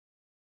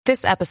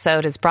This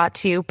episode is brought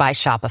to you by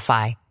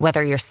Shopify.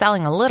 Whether you're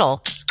selling a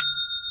little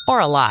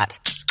or a lot,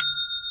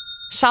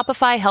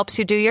 Shopify helps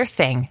you do your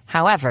thing,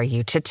 however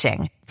you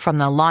cha-ching. From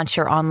the launch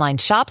your online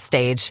shop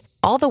stage,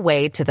 all the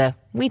way to the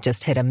we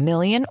just hit 1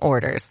 million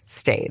orders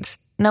stage.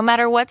 No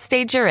matter what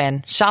stage you're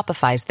in,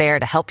 Shopify's there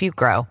to help you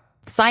grow.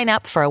 Sign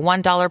up for a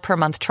 $1 per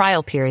month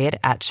trial period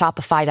at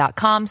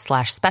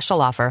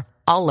shopify.com/special offer,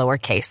 all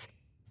lowercase.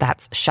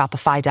 That's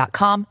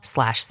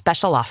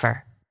shopify.com/special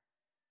offer.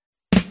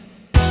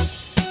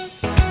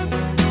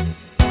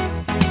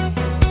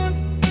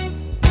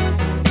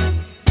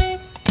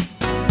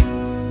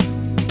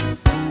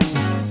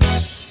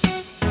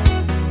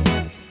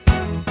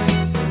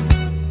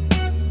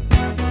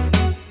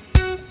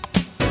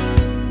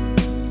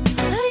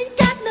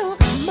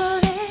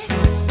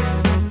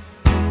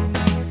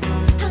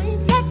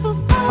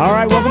 All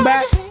right, welcome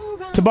back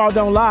to Ball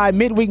Don't Lie,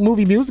 midweek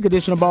movie music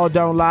edition of Ball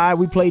Don't Lie.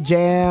 We play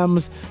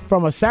jams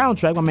from a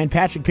soundtrack. My man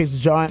Patrick picks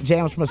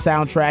jams from a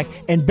soundtrack,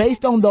 and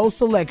based on those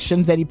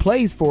selections that he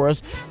plays for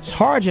us,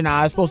 Harj and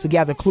I are supposed to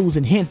gather clues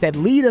and hints that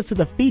lead us to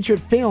the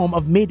featured film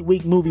of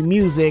midweek movie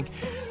music.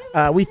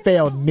 We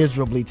failed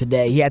miserably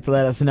today. He had to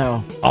let us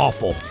know.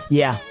 Awful.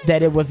 Yeah,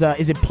 that it was,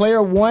 is it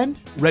Player One?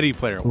 Ready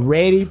Player One.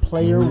 Ready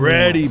Player One.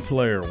 Ready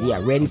Player One. Yeah,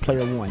 Ready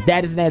Player One.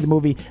 That is the name of the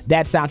movie.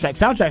 That soundtrack.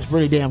 Soundtrack's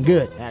really damn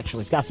good,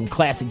 actually. It's got some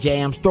classic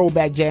jams,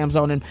 throwback jams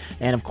on it,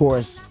 and of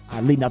course,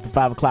 leading up to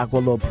 5 o'clock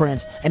with Lil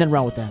Prince. And nothing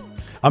wrong with that.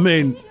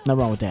 Nothing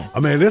wrong with that.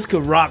 This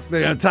could rock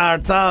the entire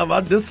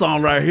time. This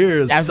song right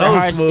here is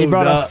so smooth. It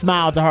brought a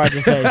smile to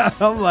Harj's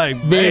face. I'm like,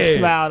 man. Big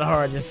smile to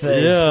Harj's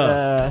face.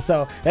 Yeah.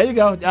 So there you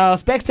go.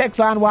 Specs text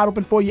line wide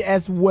open for you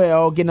as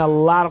well. Getting a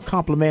lot of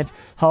compliments,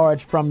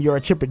 Harj, from your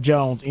Chipper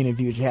Jones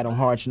interviews you had on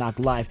Harj Knock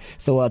Life.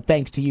 So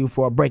thanks to you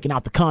for breaking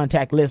out the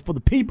contact list for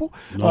the people,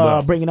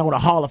 bringing on a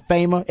Hall of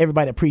Famer.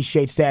 Everybody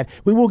appreciates that.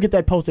 We will get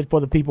that posted for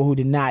the people who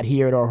did not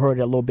hear it or heard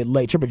it a little bit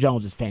late. Chipper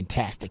Jones is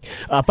fantastic.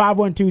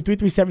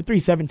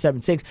 512-337-3776.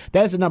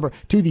 That is the number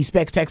to the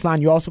Specs text line.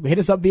 You also can hit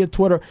us up via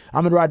Twitter.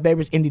 I'm in Rod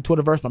Babers in the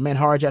Twitterverse. My man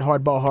Harj at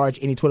Hardball Harj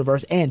in the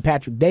Twitterverse, and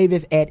Patrick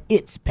Davis at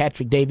It's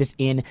Patrick Davis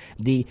in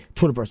the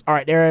Twitterverse. All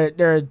right, there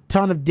are a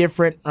ton of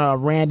different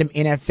random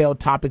NFL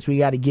topics we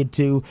got to get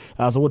to,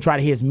 so we'll try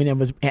to hit as many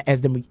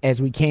of them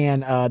as we can.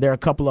 There are a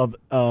couple of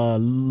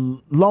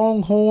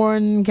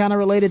Longhorn kind of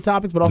related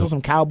topics, but also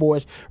some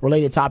Cowboys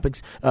related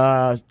topics.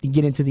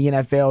 Get into the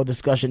NFL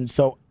discussion.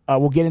 So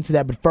we'll get into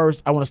that, but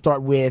first I want to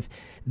start with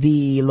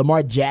the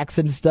Lamar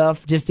Jackson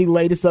stuff. Just the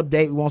latest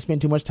update. We won't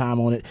spend too much time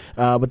on it,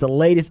 but the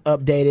latest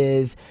update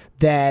is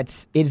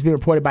that it has been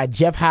reported by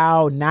Jeff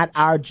Howe, not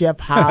our Jeff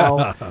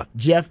Howe,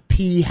 Jeff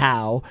P.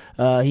 Howe.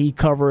 He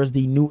covers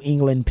the New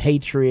England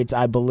Patriots,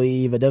 I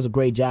believe. It does a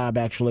great job,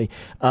 actually.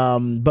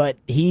 But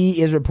he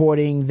is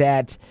reporting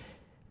that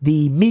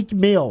the Meek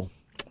Mill,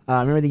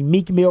 remember the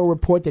Meek Mill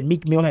report that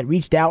Meek Mill had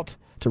reached out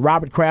to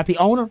Robert Kraft, the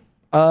owner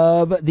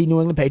of the New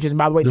England Patriots. And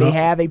by the way, they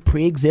have a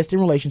pre-existing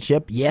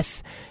relationship.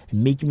 Yes,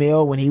 Meek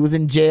Mill, when he was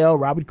in jail,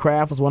 Robert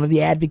Kraft was one of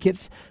the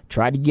advocates,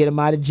 tried to get him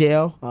out of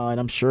jail, and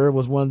I'm sure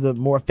was one of the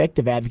more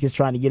effective advocates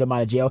trying to get him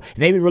out of jail.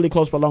 And they've been really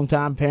close for a long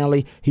time.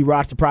 Apparently, he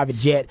rides a private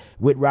jet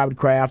with Robert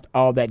Kraft,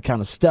 all that kind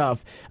of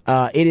stuff.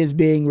 It is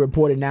being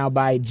reported now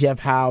by Jeff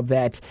Howe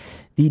that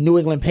the New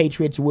England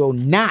Patriots will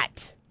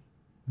not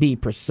be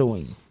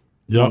pursuing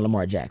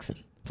Lamar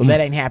Jackson. So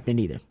that ain't happening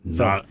either.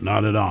 So,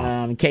 not at all.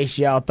 In case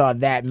y'all thought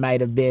that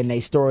might have been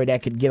a story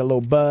that could get a little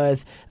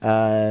buzz,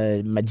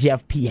 my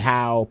Jeff P.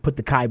 Howe put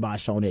the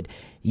kibosh on it.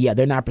 Yeah,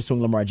 they're not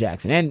pursuing Lamar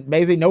Jackson. And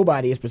basically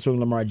nobody is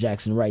pursuing Lamar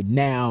Jackson right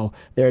now.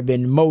 There have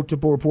been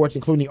multiple reports,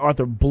 including the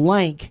Arthur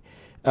Blank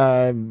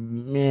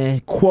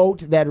quote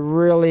that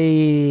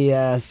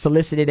really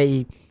solicited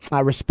a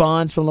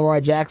response from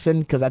Lamar Jackson,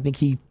 because I think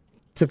he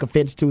took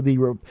offense to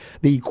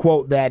the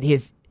quote that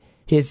his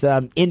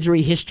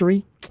injury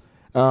history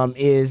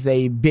is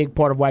a big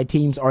part of why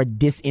teams are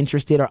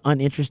disinterested or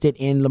uninterested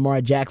in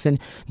Lamar Jackson.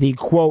 The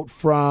quote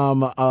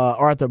from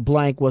Arthur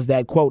Blank was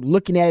that, quote,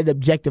 looking at it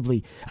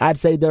objectively, I'd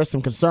say there's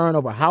some concern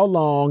over how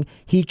long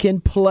he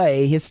can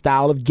play his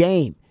style of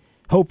game.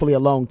 Hopefully a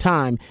long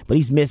time, but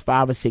he's missed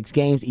 5 or 6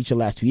 games each of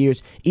the last 2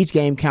 years. Each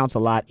game counts a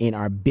lot in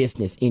our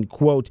business, end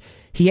quote.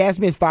 He has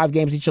missed 5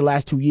 games each of the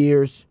last 2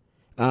 years.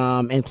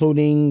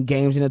 Including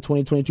games in the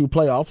 2022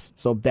 playoffs,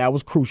 so that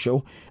was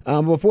crucial.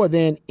 Before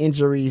then,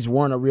 injuries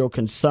weren't a real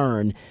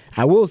concern.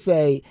 I will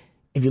say,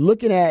 if you're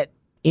looking at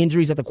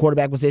injuries at the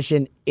quarterback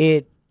position,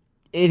 it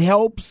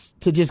helps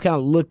to just kind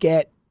of look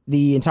at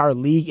the entire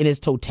league in its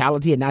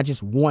totality and not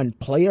just one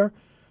player.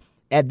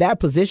 At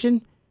that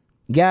position,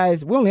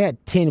 guys, we only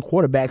had 10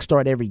 quarterbacks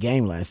start every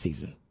game last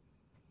season.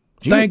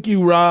 Thank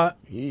you, Rod.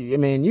 I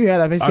mean, you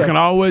had. I can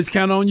always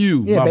count on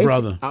you, my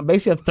brother.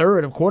 Basically, a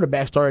third of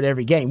quarterbacks started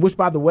every game, which,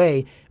 by the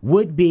way,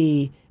 would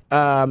be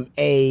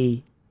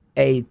a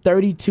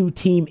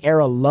 32-team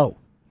era low.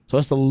 So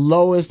it's the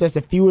lowest. That's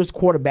the fewest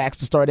quarterbacks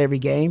to start every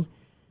game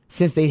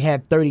since they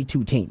had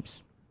 32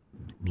 teams.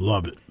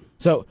 Love it.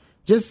 So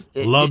just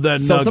love that.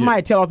 So nugget.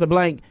 Somebody tell off the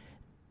blank.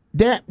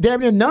 Damn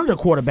near none of the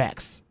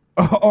quarterbacks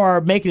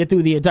or making it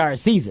through the entire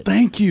season.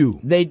 Thank you.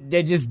 They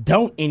just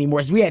don't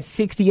anymore. So we had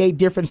 68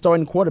 different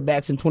starting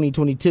quarterbacks in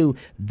 2022.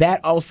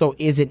 That also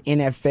is an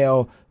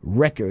NFL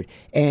record.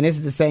 And this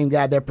is the same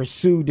guy that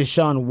pursued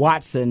Deshaun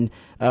Watson.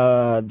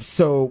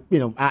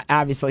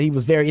 Obviously he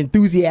was very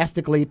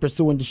enthusiastically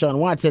pursuing Deshaun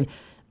Watson.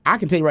 I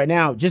can tell you right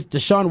now, just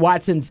Deshaun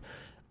Watson's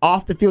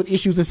off-the-field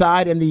issues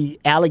aside and the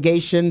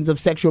allegations of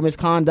sexual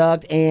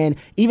misconduct and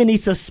even the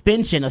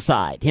suspension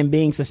aside, him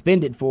being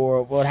suspended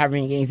for however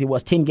many games he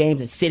was, 10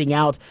 games and sitting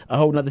out a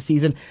whole nother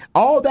season,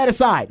 all that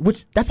aside,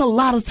 which that's a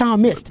lot of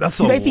time missed. That's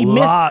a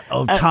lot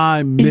of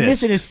time missed. He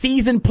missed in a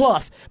season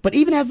plus. But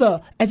even as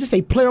just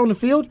a player on the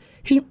field,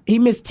 he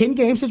missed 10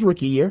 games his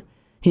rookie year.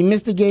 He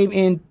missed a game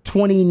in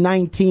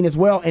 2019 as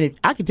well. And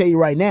I can tell you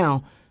right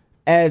now,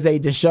 as a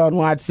Deshaun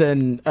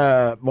Watson,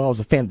 I was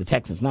a fan of the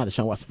Texans, not a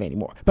Deshaun Watson fan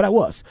anymore, but I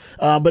was.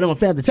 But I'm a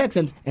fan of the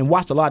Texans and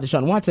watched a lot of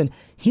Deshaun Watson.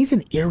 He's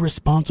an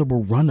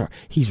irresponsible runner.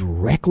 He's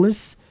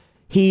reckless.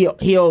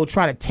 He'll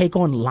try to take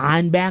on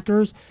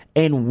linebackers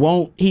and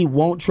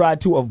won't try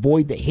to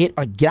avoid the hit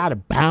or get out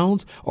of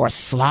bounds or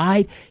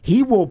slide.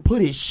 He will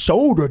put his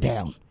shoulder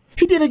down.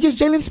 He did it against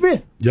Jalen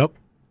Smith. Yep.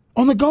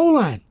 On the goal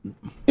line.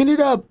 Ended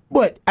up,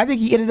 I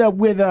think he ended up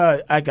with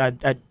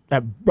a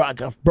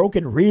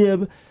broken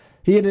rib.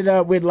 He ended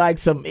up with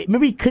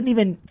maybe he couldn't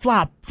even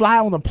fly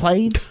on the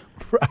plane.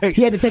 Right.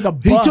 He had to take a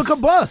bus. He took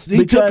a bus.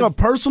 He took a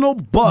personal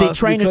bus. The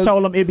trainers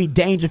told him it'd be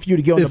dangerous for you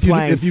to get on the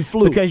plane if you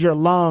flew. because your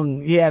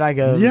lung, he had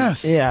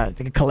a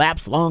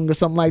collapsed lung or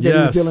something like that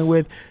he was dealing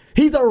with.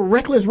 He's a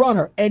reckless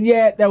runner, and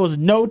yet there was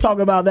no talk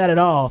about that at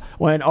all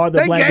when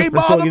Arthur Blank gave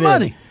all the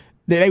money.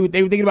 They were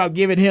thinking about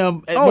giving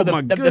him.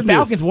 The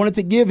Falcons wanted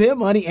to give him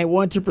money and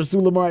wanted to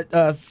pursue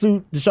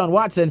Deshaun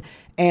Watson,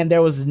 and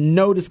there was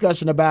no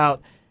discussion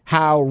about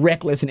how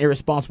reckless and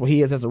irresponsible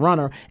he is as a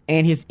runner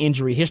and his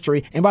injury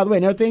history. And by the way,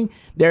 another thing,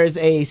 there is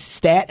a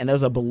stat and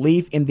there's a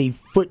belief in the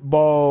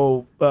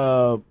football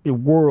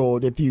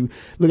world, if you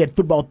look at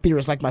football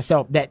theorists like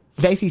myself, that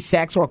basically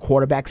sacks are a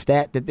quarterback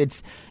stat. That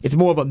it's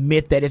more of a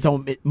myth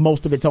that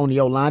most of it's on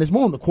the O-line. It's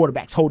more on the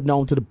quarterbacks holding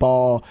on to the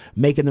ball,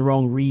 making the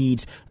wrong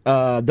reads,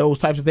 those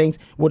types of things.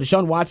 Well,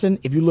 Deshaun Watson,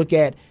 if you look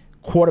at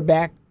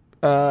quarterback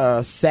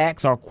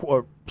sacks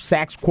or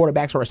sacks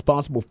quarterbacks are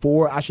responsible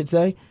for, I should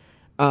say,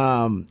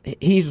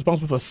 he's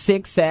responsible for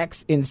 6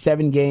 sacks in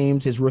 7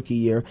 games his rookie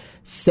year.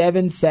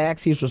 7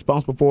 sacks he's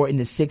responsible for in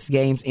the 6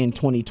 games in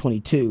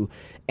 2022.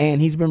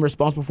 And he's been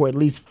responsible for at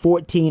least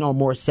 14 or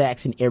more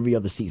sacks in every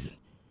other season.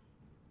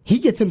 He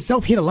gets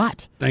himself hit a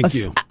lot. Thank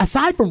you.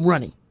 Aside from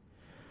running.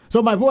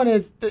 So my point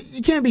is,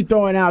 you can't be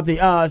throwing out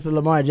it's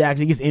Lamar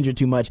Jackson, he gets injured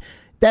too much.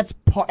 That's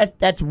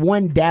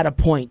one data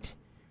point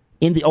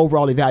in the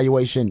overall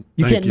evaluation.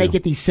 You can't make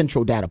it the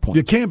central data point.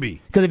 You can't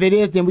be. Because if it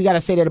is, then we got to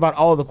say that about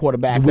all the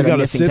quarterbacks We that are got to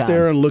missing sit time.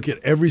 there and look at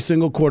every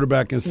single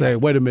quarterback and say,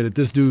 wait a minute,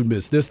 this dude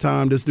missed this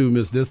time, this dude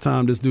missed this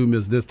time, this dude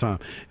missed this time.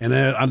 And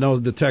then I know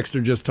the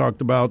texter just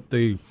talked about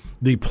the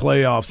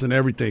playoffs and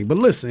everything. But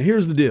listen,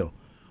 here's the deal.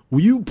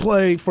 When you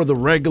play for the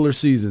regular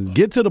season,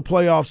 get to the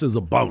playoffs is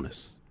a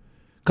bonus.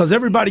 Because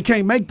everybody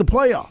can't make the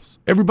playoffs.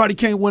 Everybody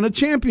can't win a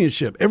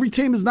championship. Every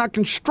team is not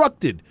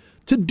constructed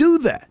to do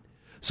that.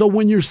 So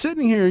when you're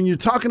sitting here and you're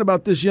talking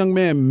about this young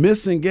man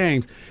missing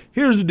games,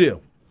 here's the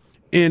deal.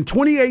 In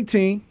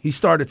 2018, he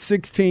started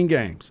 16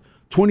 games.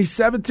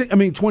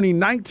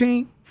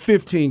 2019,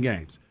 15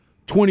 games.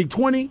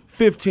 2020,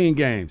 15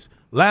 games.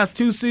 Last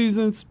 2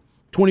 seasons,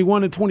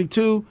 21 and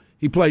 22,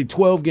 he played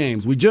 12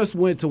 games. We just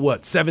went to,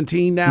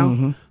 17 now?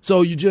 Mm-hmm.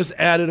 So you just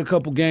added a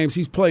couple games.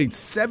 He's played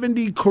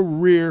 70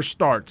 career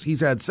starts.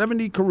 He's had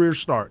 70 career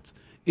starts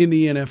in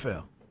the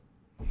NFL.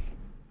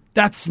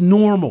 That's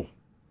normal.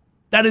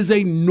 That is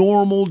a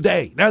normal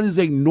day. That is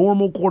a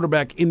normal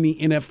quarterback in the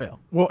NFL.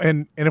 Well,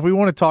 and if we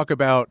want to talk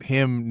about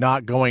him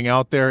not going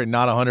out there and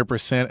not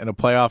 100% in a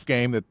playoff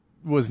game that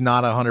was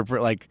not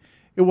 100%,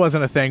 it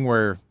wasn't a thing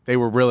where they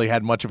really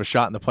had much of a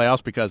shot in the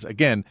playoffs because,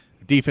 again,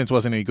 defense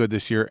wasn't any good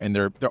this year and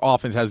their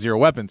offense has 0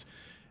 weapons.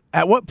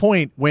 At what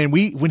point a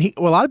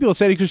lot of people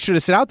said he should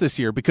have sit out this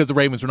year because the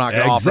Ravens were not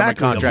going to offer him a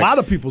contract. A lot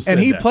of people said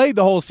that. And he played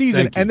the whole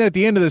season, and then at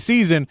the end of the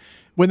season,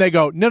 when they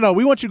go, no,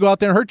 we want you to go out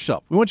there and hurt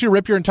yourself. We want you to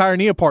rip your entire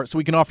knee apart so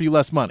we can offer you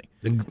less money.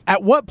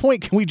 At what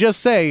point can we just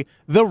say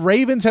the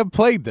Ravens have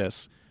played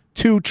this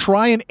to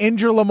try and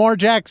injure Lamar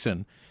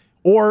Jackson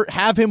or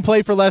have him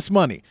play for less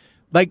money?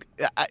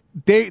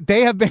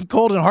 They have been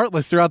cold and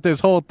heartless throughout this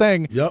whole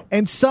thing. Yep.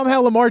 And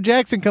somehow Lamar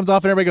Jackson comes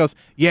off and everybody goes,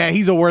 yeah,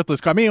 he's a worthless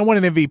guy. I mean, I won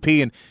an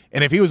MVP, and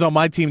if he was on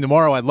my team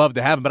tomorrow, I'd love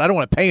to have him, but I don't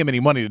want to pay him any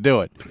money to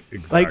do it.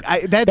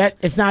 Exactly.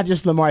 It's not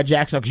just Lamar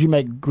Jackson, because you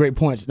make great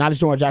points. Not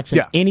just Lamar Jackson.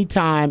 Yeah.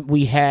 Anytime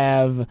we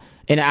have,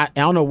 and I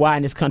don't know why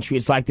in this country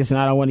it's like this, and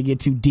I don't want to get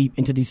too deep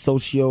into the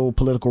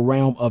socio-political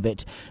realm of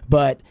it,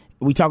 but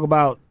we talk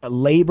about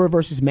labor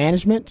versus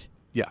management.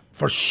 Yeah.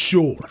 For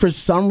sure. For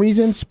some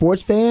reason,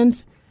 sports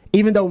fans,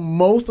 even though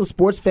most of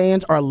sports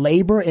fans are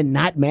labor and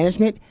not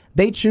management,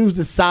 they choose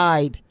the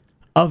side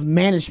of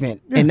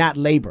management and not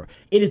labor.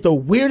 It is the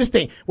weirdest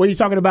thing. Where you're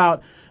talking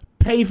about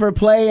pay for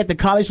play at the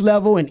college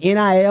level and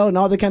NIL and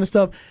all that kind of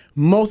stuff,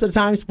 most of the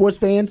time sports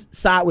fans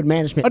side with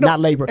management, not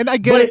labor. And I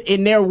get but it.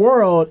 in their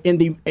world, in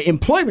the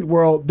employment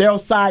world, they'll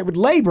side with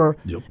labor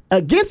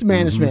against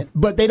management,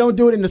 but they don't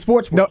do it in the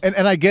sports world. No,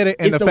 and I get it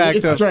in It's the a- fact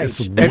it's of strange. It's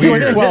if you-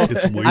 weird. well,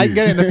 It's weird. I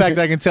get it in the fact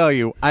that I can tell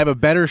you I have a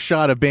better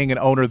shot of being an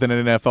owner than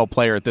an NFL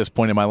player at this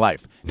point in my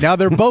life. Now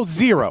they're both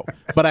 0,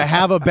 but I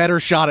have a better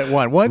shot at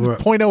one. One's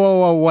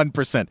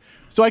 0.0001%.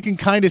 So I can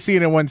kind of see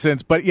it in one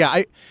sense. But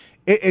yeah,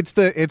 it's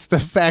the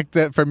fact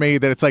that for me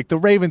that it's like the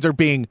Ravens are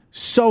being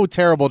so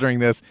terrible during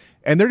this,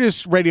 and they're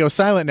just radio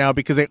silent now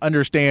because they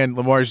understand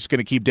Lamar's just going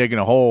to keep digging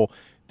a hole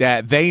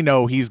that they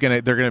know they're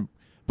going to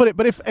put it.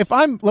 But if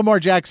I'm Lamar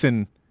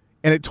Jackson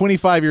and at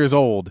 25 years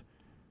old,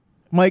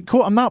 I'm like,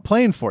 cool, I'm not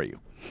playing for you.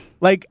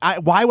 Like,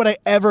 why would I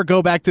ever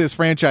go back to this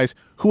franchise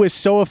who has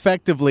so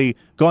effectively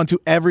gone to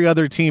every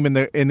other team in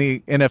the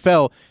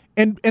NFL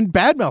and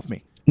badmouth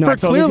me? No, I For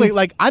totally clearly, agree.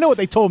 like, I know what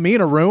they told me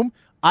in a room.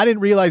 I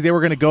didn't realize they were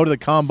going to go to the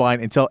combine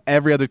and tell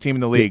every other team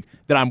in the league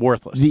that I'm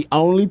worthless. The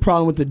only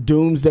problem with the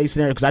doomsday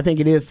scenario, because I think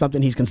it is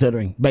something he's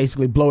considering,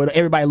 basically blow it.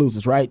 Everybody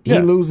loses, right? Yeah.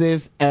 He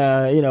loses.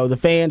 The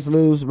fans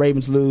lose,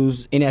 Ravens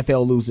lose,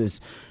 NFL loses.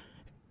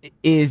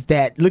 Is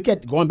that look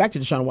at going back to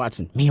Deshaun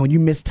Watson? Man, when you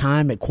miss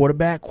time at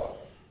quarterback,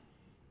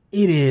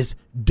 it is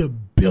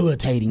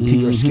debilitating to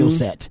your skill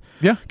set.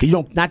 Yeah. Because you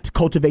don't not to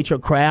cultivate your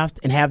craft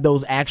and have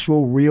those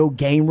actual real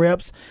game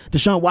reps.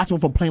 Deshaun Watson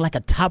went from playing like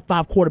a top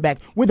 5 quarterback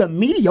with a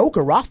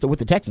mediocre roster with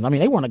the Texans. I mean,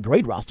 they weren't a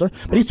great roster,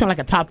 but he's turning like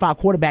a top 5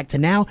 quarterback to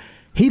now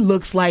he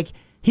looks like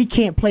he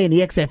can't play in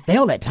the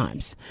XFL at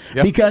times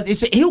because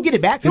he'll get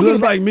it back. He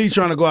looks like me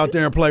trying to go out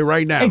there and play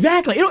right now.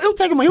 Exactly. It'll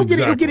take him. He'll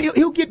Exactly.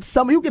 get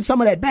some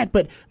of that back.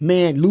 But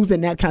man,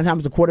 losing that kind of time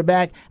as a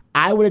quarterback,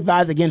 I would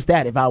advise against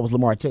that if I was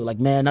Lamar too. Like,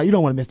 man, no, you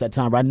don't want to miss that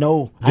time. Bro.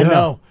 I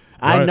know.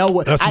 I know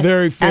what. That's a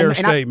very fair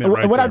statement.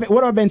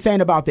 What I've been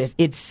saying about this,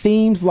 it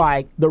seems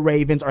like the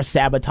Ravens are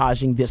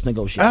sabotaging this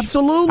negotiation.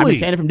 Absolutely. I've been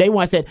saying it from day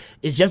one. I said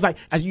it's just like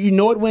you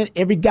know it when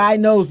every guy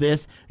knows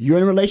this. You're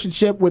in a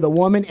relationship with a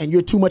woman and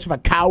you're too much of a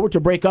coward to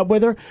break up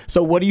with her.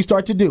 So what do you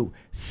start to do?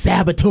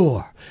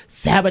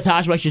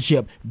 Sabotage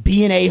relationship.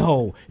 Be an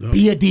a-hole.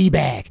 Be a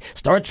d-bag.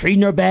 Start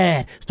treating her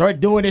bad. Start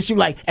doing this. She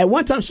like at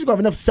one time she's gonna have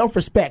enough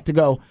self-respect to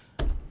go,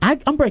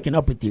 I'm breaking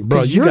up with you.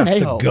 Bro, you you're an got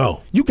to a-hole.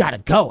 go. You got to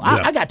go.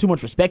 Yeah. I got too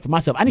much respect for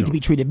myself. I need to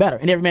be treated better.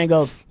 And every man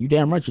goes, you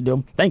damn right you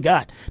do. Thank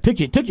God. Took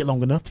you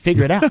long enough to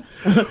figure it out.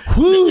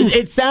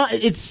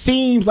 It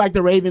seems like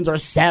the Ravens are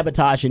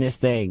sabotaging this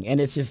thing. And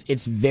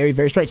it's very,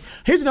 very strange.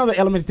 Here's another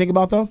element to think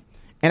about, though.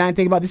 And I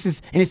think about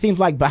this and it seems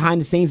like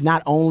behind the scenes,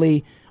 not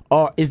only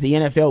is the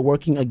NFL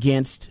working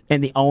against,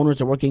 and the owners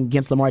are working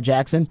against Lamar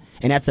Jackson,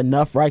 and that's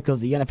enough, right? Because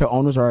the NFL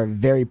owners are a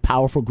very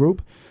powerful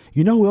group.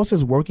 You know who else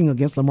is working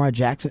against Lamar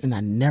Jackson, and I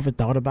never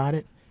thought about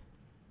it?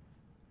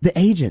 The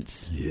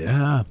agents.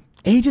 Yeah.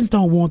 Agents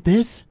don't want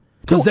this.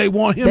 Because they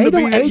want him to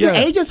be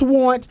Agents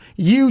want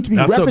you to be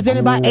That's a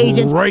represented by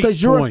agents great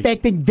because you're point.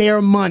 affecting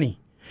their money.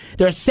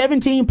 There are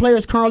 17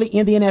 players currently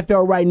in the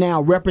NFL right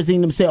now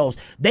representing themselves.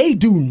 They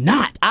do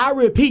not, I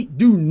repeat,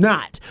 do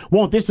not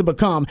want this to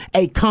become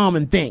a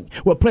common thing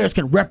where players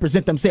can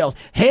represent themselves.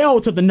 Hell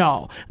to the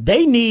no.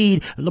 They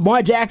need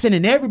Lamar Jackson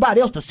and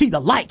everybody else to see the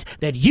light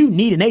that you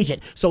need an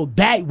agent. So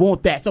they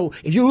want that. So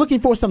if you're looking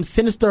for some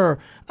sinister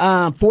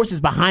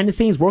forces behind the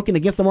scenes working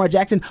against Lamar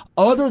Jackson,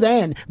 other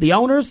than the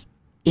owners,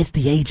 it's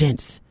the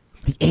agents.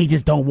 The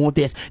agents don't want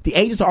this. The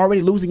agents are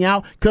already losing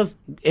out because,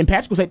 and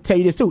Patrick will tell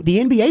you this too, the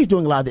NBA is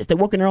doing a lot of this. They're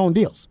working their own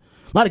deals.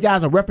 A lot of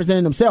guys are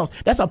representing themselves.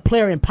 That's a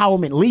player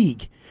empowerment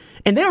league.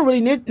 And they don't really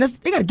need,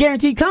 they got a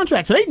guaranteed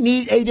contract. So they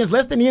need agents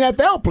less than the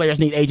NFL players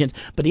need agents.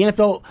 But the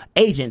NFL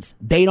agents,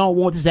 they don't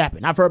want this to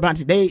happen. I've heard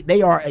about it.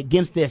 They are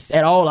against this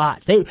at all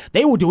odds.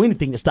 They will do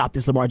anything to stop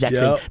this Lamar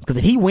Jackson. Yep. Because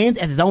if he wins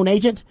as his own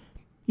agent,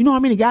 you know how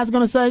many guys are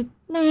going to say,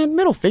 man,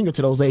 middle finger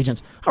to those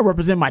agents. I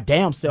represent my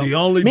damn self. The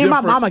only Me and my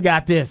difference- mama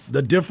got this.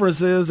 The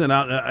difference is, and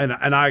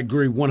I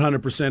agree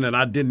 100%, and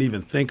I didn't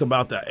even think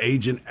about the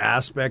agent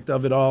aspect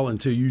of it all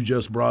until you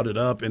just brought it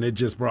up, and it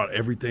just brought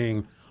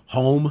everything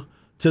home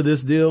to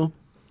this deal.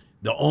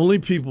 The only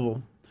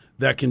people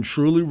that can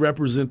truly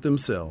represent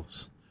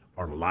themselves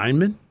are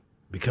linemen,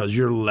 because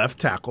you're left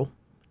tackle,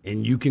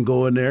 and you can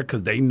go in there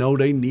because they know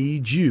they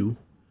need you,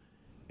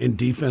 and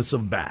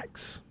defensive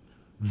backs.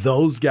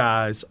 Those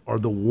guys are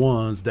the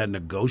ones that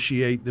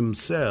negotiate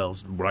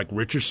themselves, like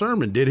Richard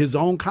Sherman did his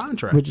own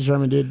contract. Richard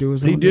Sherman did do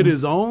his own. He did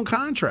his own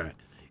contract.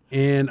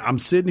 And I'm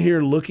sitting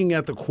here looking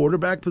at the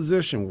quarterback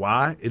position.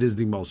 Why? It is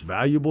the most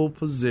valuable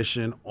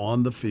position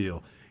on the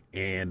field.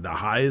 And the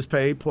highest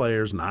paid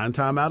players, 9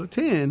 times out of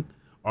 10,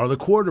 are the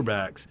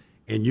quarterbacks.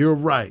 And you're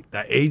right.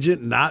 The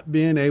agent not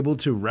being able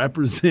to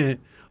represent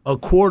a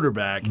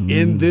quarterback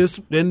in this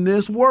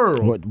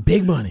world. What,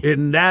 big money.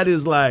 And that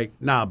is like,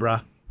 nah,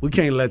 bruh. We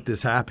can't let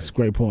this happen.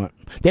 Great point.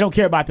 They don't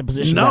care about the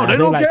position. No, guys. they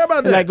don't They're care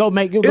about that. Like, go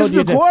it's do the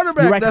your thing.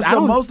 quarterback You're right, that's I the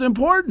don't- most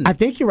important. I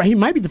think you're right. He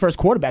might be the first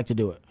quarterback to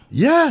do it.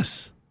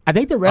 Yes. I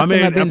think the rest of them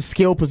have been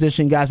skill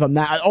position guys. If I'm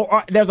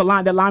not, there's a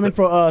lineman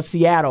for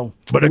Seattle.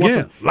 But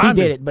again, he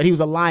did it, but he was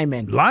a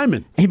lineman.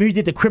 He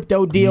did the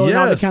crypto deal and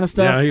all that kind of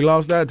stuff. Yeah, he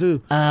lost that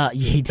too. Yeah,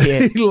 he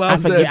did. He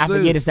lost that too. I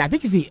forget his name. I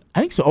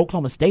think it's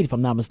Oklahoma State, if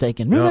I'm not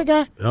mistaken. Remember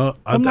that guy?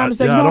 I'm not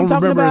mistaken. I don't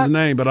remember his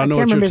name, but I know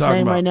what you're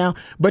talking about right now.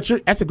 But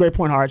that's a great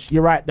point, Harch.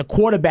 You're right. The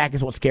quarterback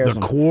is what scares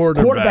him.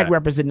 Quarterback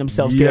representing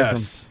himself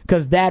scares him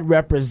because that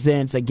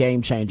represents a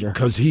game changer.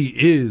 Because he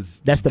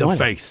is the money.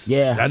 face.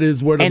 Yeah, that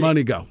is where the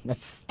money go.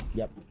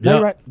 Yep.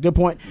 You're right. Good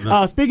point.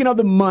 No. Speaking of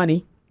the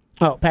money,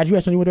 Pat, you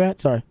had something you wanted to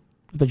add? Sorry.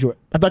 I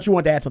thought you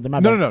wanted to add something. My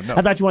bad. No.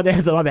 I thought you wanted to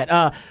add something. My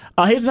bad.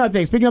 Here's another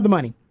thing. Speaking of the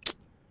money.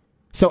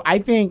 So I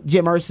think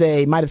Jim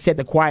Irsay might have said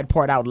the quiet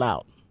part out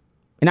loud.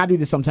 And I do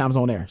this sometimes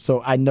on air,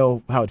 so I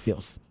know how it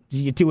feels.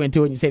 You get too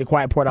into it and you say the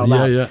quiet part out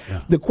loud. Yeah.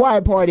 The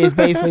quiet part is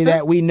basically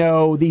that we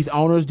know these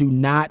owners do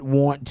not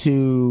want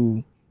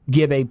to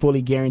give a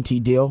fully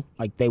guaranteed deal.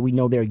 We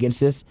know they're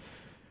against this.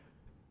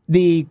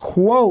 The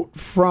quote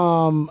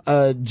from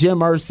Jim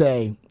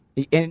Irsay,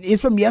 and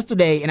it's from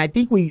yesterday, and I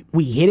think we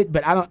hit it,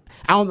 but I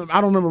don't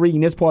remember reading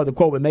this part of the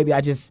quote, but maybe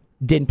I just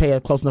didn't pay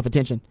close enough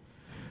attention.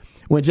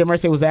 When Jim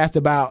Irsay was asked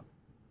about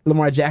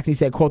Lamar Jackson, he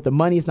said, quote, "The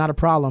money is not a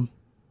problem,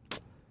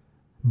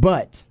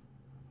 but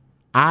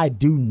I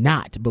do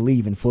not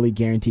believe in fully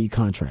guaranteed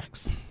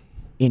contracts,"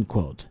 end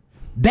quote.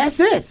 That's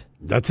it.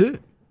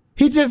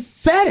 He just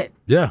said it.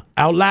 Yeah,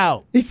 out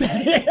loud. He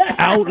said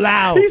out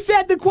loud. He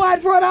said the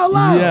quiet part out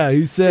loud. Yeah,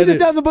 he said he just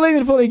doesn't believe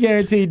in fully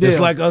guaranteed deals.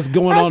 It's like us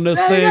going on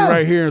this thing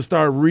right here and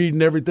start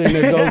reading everything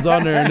that goes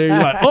on there, and then you're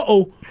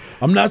like,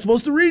 I'm not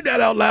supposed to read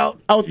that out loud.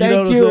 Oh,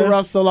 thank you,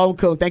 Russell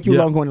Okung. Thank you,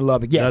 Longhorn in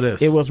Lubbock.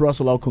 Yes, it was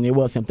Russell Okung. It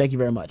was him. Thank you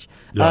very much.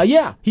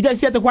 He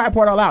just said the quiet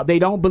part out loud. They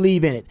don't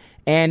believe in it,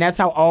 and that's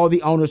how all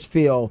the owners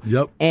feel.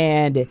 Yep.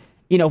 And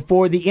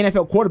for the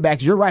NFL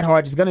quarterbacks, you're right,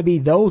 Hart. It's going to be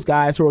those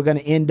guys who are going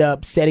to end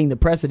up setting the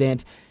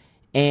precedent.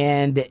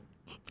 And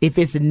if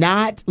it's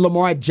not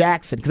Lamar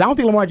Jackson, because I don't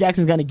think Lamar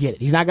Jackson's going to get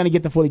it. He's not going to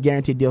get the fully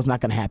guaranteed deal. It's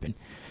not going to happen.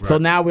 Right. So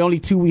now the only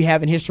two we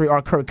have in history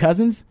are Kirk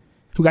Cousins,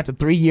 who got the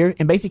 3-year.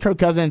 And basically Kirk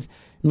Cousins,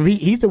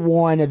 he's the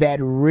one that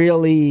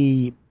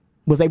really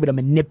was able to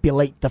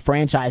manipulate the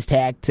franchise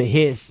tag to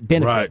his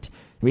benefit. Right.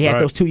 We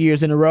had those 2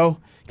 years in a row.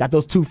 Got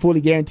those 2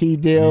 fully guaranteed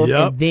deals,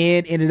 and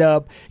then ended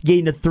up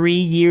getting the 3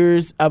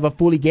 years of a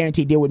fully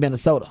guaranteed deal with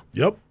Minnesota.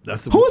 Yep.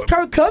 Who's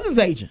Kirk Cousins'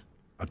 agent?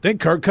 I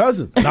think Kirk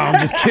Cousins. No, I'm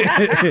just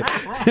kidding.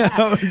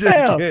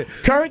 Kidding.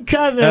 Kirk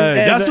Cousins.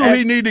 That's who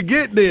he need to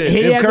get then.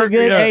 He has a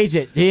good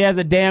agent. He has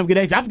a damn good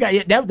agent. I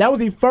forgot. That was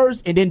the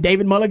first. And then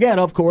David Mulligata,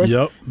 of course,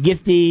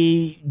 gets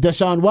the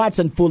Deshaun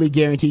Watson fully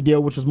guaranteed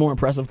deal, which was more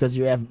impressive because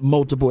you have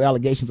multiple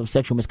allegations of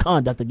sexual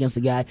misconduct against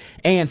the guy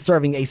and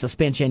serving a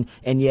suspension,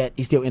 and yet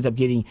he still ends up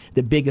getting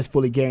the biggest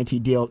fully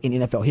guaranteed deal in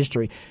NFL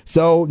history.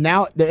 So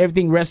now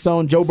everything rests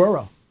on Joe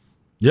Burrow.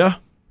 Yeah.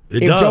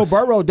 If Joe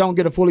Burrow don't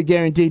get a fully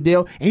guaranteed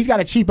deal, and he's got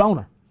a cheap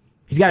owner.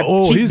 He's got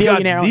a cheap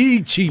billionaire. Got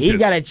the cheapest. He's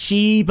got a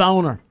cheap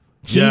owner.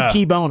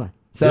 Cheap owner.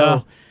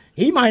 So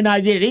he might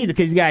not get it either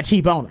because he's got a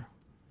cheap owner.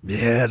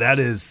 Yeah, that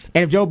is.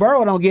 And if Joe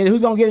Burrow don't get it,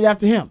 who's going to get it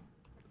after him?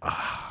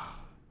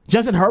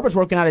 Justin Herbert's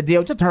working out a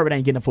deal. Justin Herbert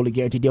ain't getting a fully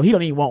guaranteed deal. He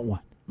don't even want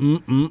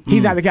one.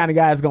 He's not the kind of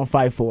guy that's going to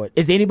fight for it.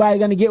 Is anybody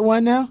going to get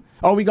one now?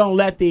 Or are we going to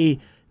let the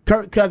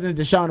Kirk Cousins,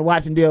 Deshaun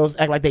Watson deals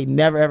act like they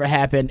never ever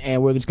happened,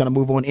 and we're just going to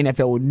move on?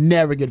 NFL will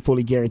never get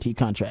fully guaranteed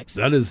contracts.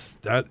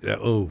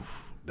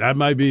 That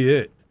might be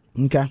it.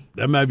 Okay,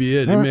 that might be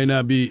it. It may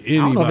not be anybody.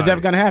 I don't know if it's ever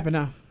going to happen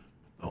now.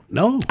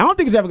 No, I don't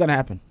think it's ever going to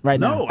happen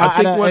right now. No, I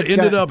think what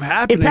ended up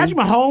happening. If Patrick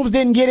Mahomes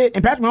didn't get it,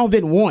 and Patrick Mahomes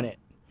didn't want it,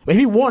 but if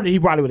he wanted it, he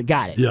probably would have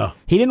got it. Yeah,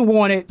 he didn't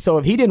want it, so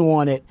if he didn't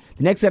want it,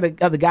 the next other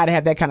guy to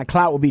have that kind of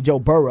clout would be Joe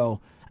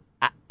Burrow.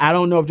 I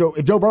don't know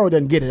if Joe Burrow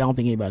doesn't get it. I don't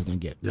think anybody's going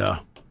to get it. Yeah.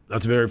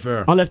 That's very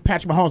fair. Unless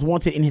Patrick Mahomes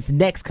wants it in his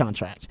next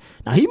contract.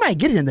 Now, he might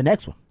get it in the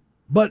next one.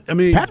 But, I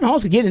mean... Patrick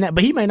Mahomes could get it in that,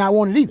 but he may not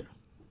want it either.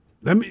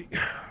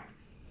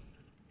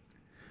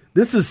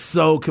 This is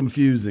so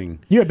confusing.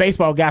 You're a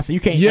baseball guy, so you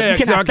can't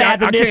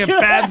fathom this. I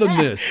can't fathom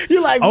this.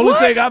 You're like, Only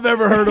thing I've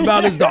ever heard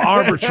about is the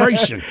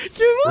arbitration.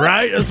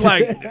 Right? It's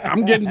like,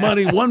 I'm getting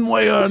money one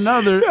way or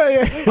another.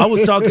 I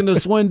was talking to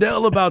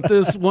Swindell about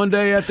this one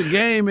day at the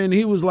game, and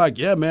he was like,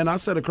 yeah, man, I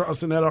sat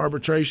across in that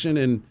arbitration,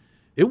 and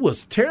it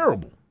was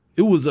terrible.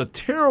 It was a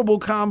terrible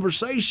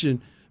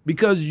conversation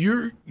because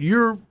you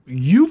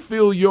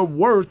feel your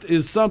worth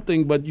is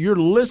something, but you're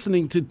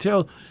listening to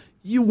tell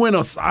you win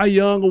a Cy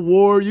Young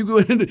award,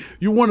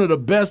 you're one of the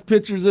best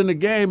pitchers in the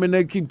game, and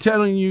they keep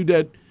telling you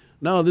that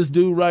no, this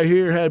dude right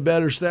here had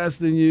better stats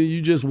than you.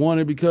 You just won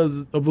it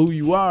because of who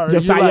you are. Your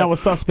Cy Young was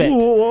suspect.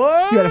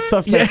 What? You had a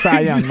suspect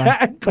Cy Young.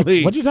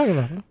 Exactly. What you talking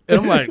about? And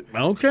I'm like,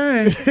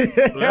 okay.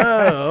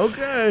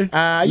 Okay.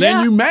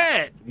 Then you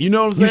mad. You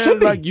know what I'm saying? You should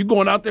be. Like, you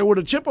going out there with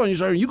a chip on your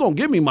shoulder, you going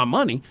to give me my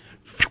money.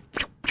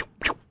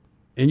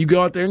 And you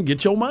go out there and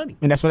get your money.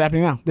 And that's what's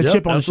happening now. The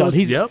chip on the shoulder.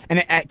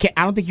 And I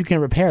don't think you can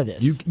repair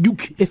this.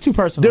 It's too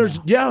personal.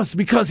 Yes,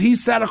 because he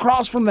sat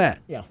across from that.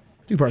 Yeah.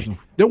 Too personal.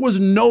 There was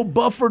no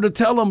buffer to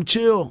tell him,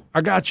 chill, I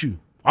got you.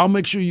 I'll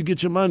make sure you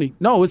get your money.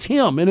 No, it's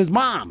him and his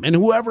mom and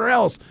whoever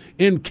else.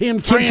 And Ken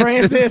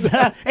Francis.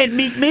 And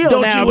Meek Mill.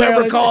 Don't now, you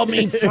apparently. ever call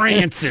me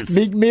Francis.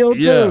 Meek Mill,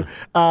 Yeah.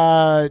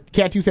 too.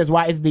 Cat 2 says,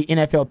 why is the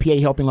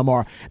NFLPA helping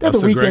Lamar? They're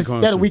That's the a great weakest. They're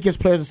the question. weakest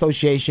players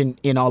association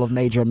in all of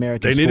major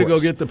American They need to go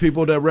sports. get the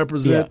people that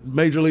represent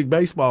Major League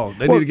Baseball.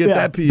 They Well, need to get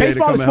yeah, that PA Baseball to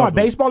come is and smart. help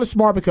them. Baseball is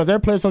smart because their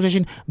players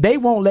association, they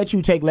won't let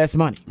you take less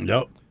money.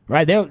 Yep.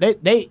 Right?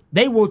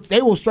 They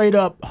will straight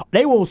up,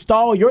 they will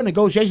stall your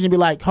negotiation and be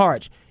like,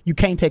 Harge, you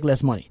can't take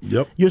less money.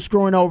 Yep. You're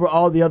screwing over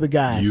all the other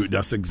guys.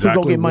 That's who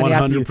exactly go get money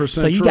after you. 100%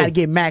 So you true. got to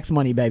get max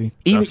money, baby.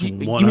 That's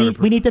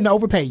We need them to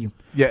overpay you.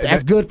 Yeah,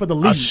 That's good for the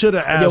league. I should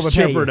have They asked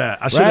overpay Chipper you,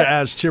 that. I should have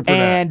asked Chipper that.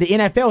 And the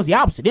NFL is the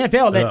opposite. The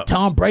NFL let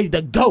Tom Brady,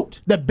 the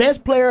GOAT, the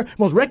best player,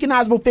 most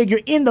recognizable figure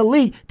in the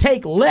league,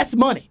 take less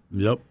money.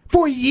 Yep.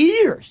 For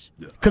years,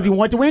 because he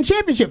wanted to win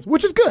championships,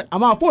 which is good.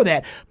 I'm all for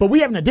that. But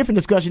we're having a different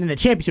discussion than the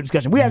championship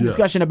discussion. We're having a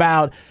discussion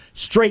about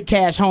straight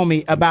cash,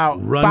 homie, about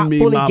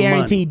fully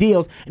guaranteed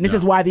deals. And this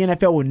is why the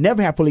NFL will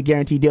never have fully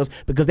guaranteed deals,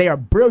 because they are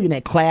brilliant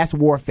at class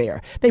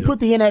warfare. They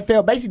put the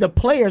NFL, basically the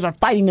players are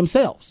fighting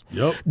themselves.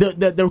 Yep.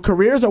 The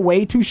careers are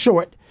way too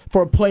short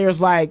for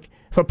players right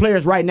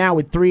now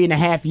with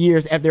 3.5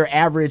 years at their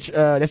average,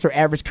 that's their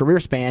average career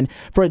span,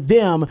 for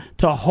them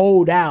to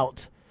hold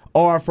out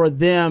or for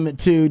them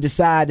to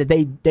decide that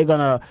they're going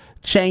to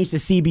change the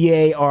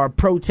CBA or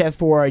protest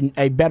for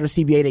a better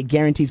CBA that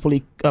guarantees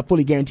fully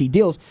guaranteed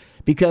deals,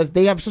 because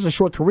they have such a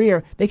short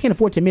career, they can't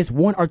afford to miss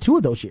 1 or 2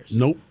 of those years.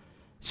 Nope.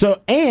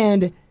 So,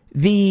 and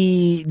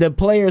the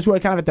players who are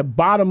kind of at the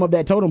bottom of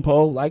that totem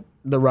pole, like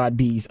the Rod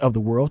B's of the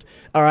world,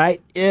 all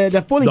right, the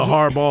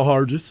hardball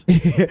Harges.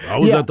 I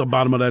was at the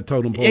bottom of that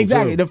totem pole.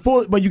 Exactly.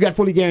 Too. But you got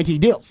fully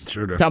guaranteed deals.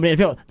 Sure do. Tom,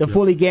 the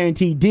fully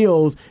guaranteed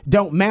deals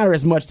don't matter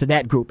as much to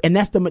that group, and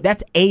that's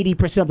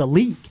 80% of the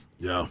league.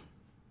 Yeah.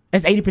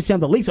 That's 80%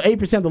 of the league. So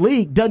 80% of the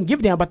league doesn't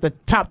give a damn about the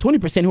top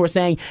 20% who are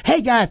saying,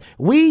 hey, guys,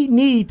 we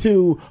need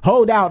to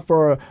hold out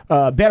for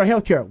better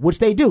health care, which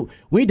they do.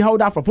 We need to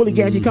hold out for fully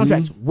guaranteed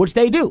contracts, which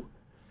they do.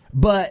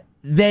 But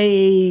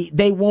they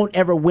won't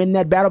ever win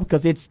that battle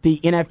because it's the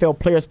NFL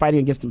players fighting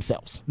against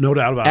themselves. No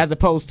doubt about it. As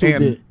opposed to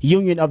the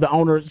union of the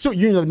owners,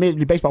 union of the Major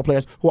League Baseball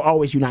players who are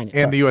always united.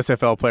 And the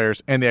USFL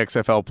players and the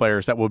XFL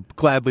players that would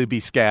gladly be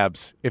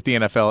scabs if the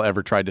NFL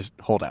ever tried to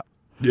hold out.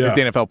 Yeah. If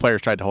the NFL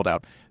players tried to hold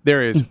out.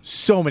 There is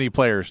so many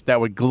players that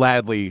would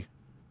gladly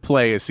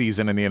play a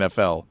season in the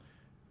NFL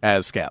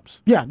as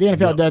scabs. Yeah, the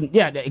NFL doesn't.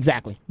 Yeah,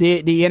 exactly.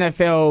 The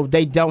NFL,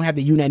 they don't have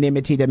the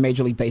unanimity that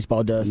Major League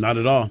Baseball does. Not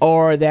at all.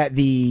 Or that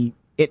the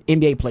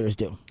NBA players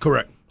do.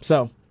 Correct.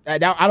 So I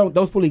don't.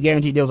 Those fully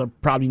guaranteed deals are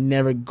probably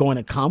never going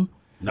to come.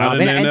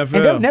 Not in the NFL.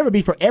 And they'll never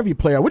be for every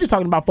player. We're just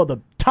talking about for the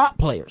top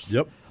players.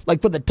 Yep.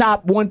 Like for the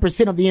top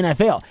 1% of the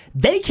NFL,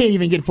 they can't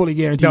even get fully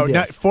guaranteed No, deals.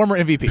 not former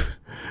MVP.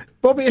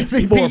 Former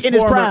MVP in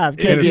his prime.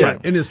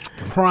 In his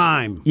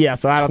prime. Yeah,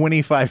 so I don't.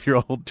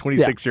 25-year-old,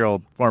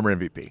 26-year-old former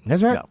MVP.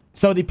 That's right. No.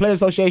 So the Players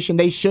Association,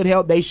 they should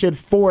help. They should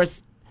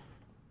force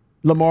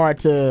Lamar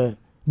to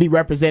be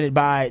represented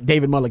by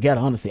David Mulligetta,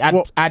 honestly.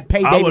 I'd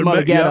pay David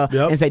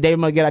Mulligetta and say, David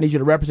Mulligetta, I need you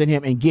to represent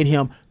him and get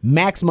him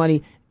max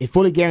money. If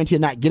fully guaranteed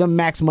or not, get him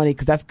max money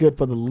because that's good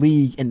for the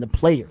league and the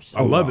players.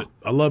 I love it.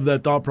 I love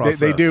that thought process.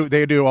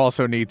 They do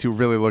also need to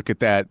really look at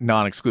that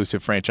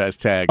non-exclusive franchise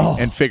tag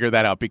and figure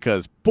that out,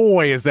 because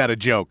boy, is that a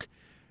joke.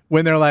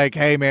 When they're like,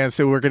 hey, man,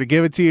 so we're going to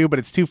give it to you, but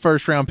it's 2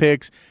 first-round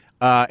picks,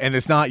 and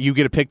it's not you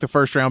get to pick the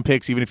first-round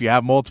picks even if you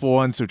have multiple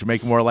ones, which will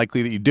make it more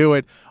likely that you do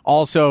it.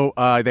 Also,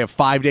 they have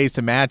 5 days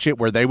to match it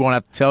where they won't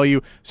have to tell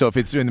you. So if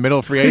it's in the middle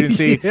of free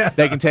agency,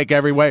 they can take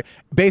every way.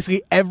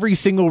 Basically, every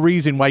single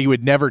reason why you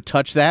would never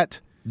touch that.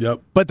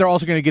 Yep. But they're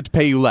also going to get to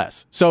pay you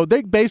less. So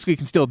they basically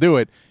can still do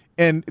it,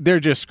 and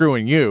they're just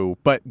screwing you.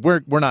 But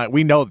we're not.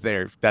 We know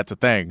that's a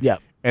thing. Yeah.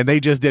 And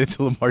they just did it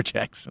to Lamar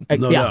Jackson.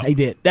 They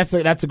did. That's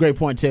a great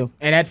point too.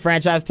 And that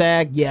franchise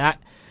tag,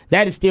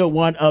 that is still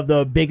one of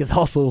the biggest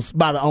hustles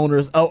by the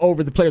owners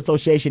over the Player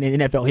Association in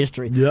NFL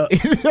history. Yeah.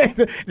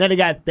 Then they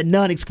got the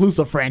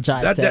non-exclusive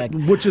franchise tag,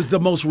 which is the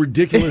most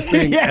ridiculous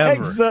thing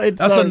ever. That's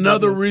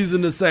another ridiculous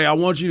reason to say, I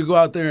want you to go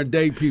out there and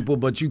date people,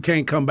 but you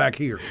can't come back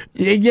here.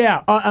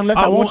 Unless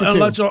I want you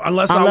to.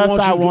 Unless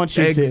I want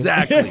you to.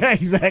 Exactly.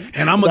 Exactly.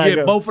 And I'm going to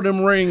get both of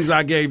them rings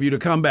I gave you to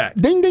come back.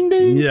 Ding, ding,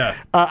 ding. Yeah.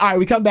 All right,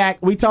 we come back.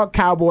 We talk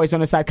Cowboys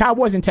on the side.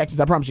 Cowboys and Texans.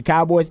 I promise you,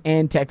 Cowboys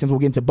and Texans. We'll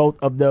get into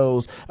both of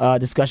those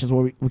discussions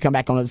when we come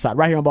back on the other side.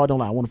 Right here on Ball Don't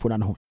Lie, 104.9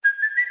 The Horn.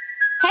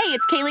 Hey,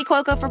 it's Kaylee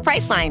Cuoco for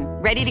Priceline.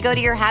 Ready to go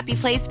to your happy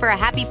place for a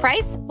happy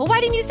price? Well, why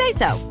didn't you say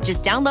so?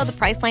 Just download the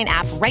Priceline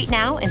app right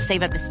now and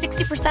save up to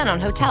 60% on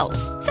hotels.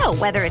 So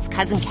whether it's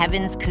Cousin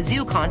Kevin's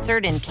Kazoo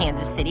Concert in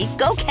Kansas City,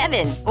 go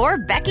Kevin, or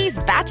Becky's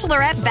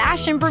Bachelorette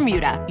Bash in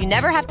Bermuda, you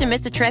never have to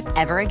miss a trip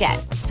ever again.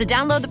 So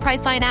download the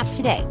Priceline app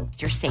today.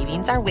 Your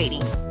savings are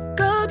waiting.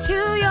 Go to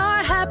your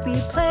happy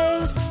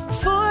place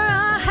for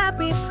a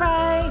happy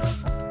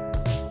price.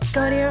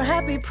 Go to your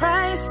happy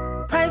price,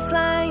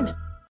 Priceline.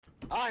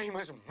 I'm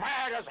as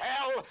mad as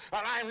hell,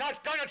 and I'm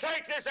not going to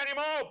take this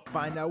anymore.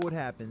 Find out what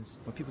happens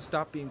when people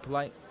stop being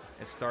polite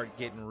and start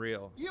getting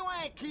real. You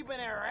ain't keeping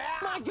it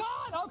right. My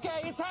God!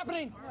 Okay, it's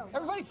happening.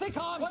 Everybody stay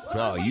calm.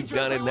 Oh, you've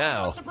done it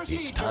now.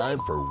 It's time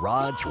for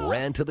Rod's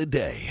Rant of the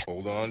Day.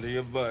 Hold on to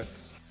your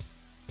butts.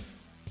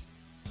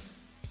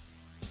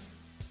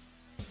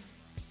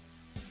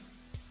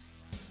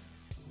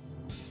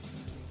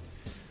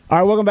 All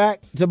right, welcome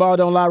back to Ball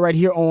Don't Lie right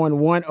here on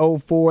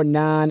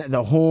 104.9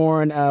 The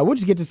Horn. We'll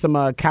just get to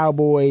some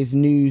Cowboys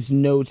news,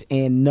 notes,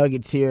 and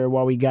nuggets here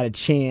while we got a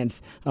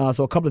chance.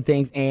 So a couple of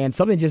things, and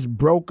something just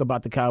broke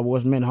about the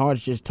Cowboys. Man,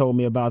 Hards just told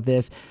me about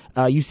this.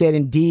 You said,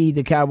 indeed,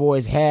 the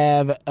Cowboys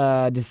have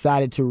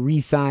decided to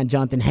re-sign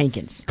Jonathan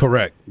Hankins.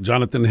 Correct.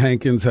 Jonathan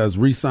Hankins has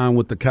re-signed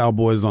with the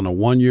Cowboys on a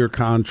one-year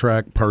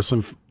contract.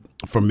 Person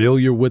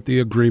familiar with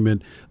the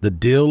agreement. The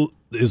deal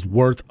is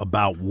worth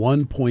about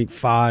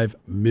 $1.5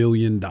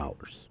 million.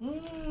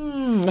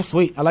 That's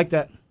sweet. I like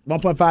that.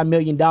 $1.5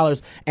 million.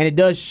 And it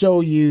does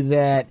show you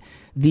that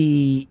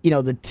the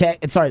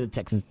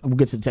Texans, we'll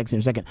get to the Texans in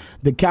a second.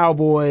 The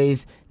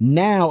Cowboys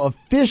now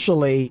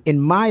officially, in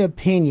my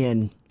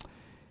opinion,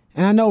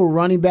 and I know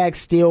running back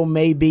still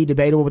may be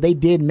debatable, but they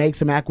did make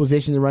some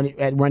acquisitions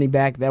at running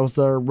back. That was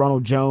the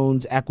Ronald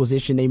Jones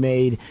acquisition they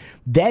made.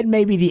 That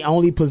may be the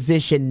only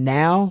position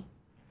now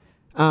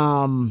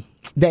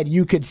that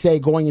you could say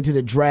going into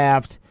the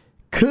draft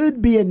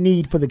could be a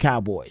need for the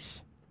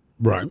Cowboys.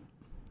 Right.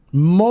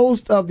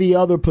 Most of the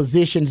other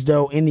positions,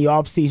 though, in the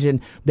offseason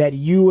that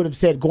you would have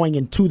said going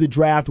into the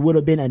draft would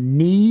have been a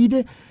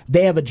need,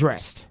 they have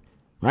addressed.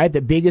 Right,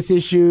 the biggest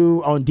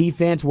issue on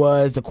defense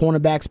was the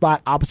cornerback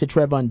spot opposite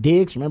Trevon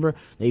Diggs. Remember,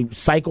 they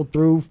cycled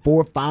through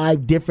 4 or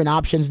 5 different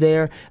options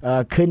there.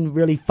 Couldn't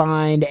really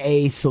find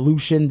a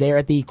solution there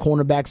at the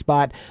cornerback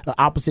spot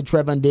opposite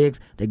Trevon Diggs.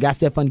 They got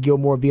Stephon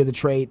Gilmore via the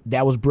trade.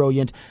 That was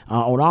brilliant.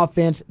 On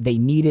offense, they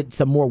needed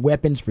some more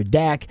weapons for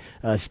Dak,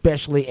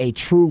 especially a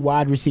true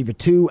wide receiver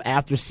 2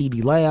 after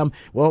CeeDee Lamb.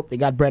 Well, they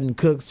got Brandon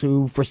Cooks,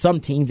 who for some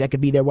teams that could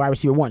be their wide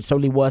receiver 1.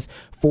 Certainly was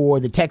for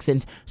the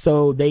Texans.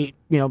 So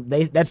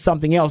that's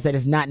something else that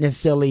is not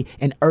necessarily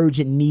an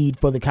urgent need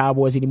for the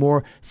Cowboys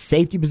anymore.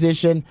 Safety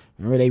position,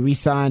 remember they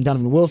re-signed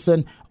Donovan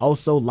Wilson.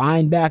 Also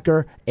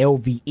linebacker,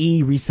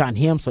 LVE, re-signed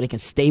him so they can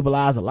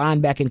stabilize the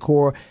linebacking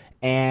core.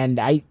 And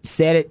I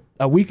said it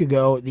a week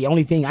ago, the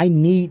only thing I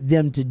need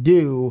them to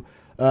do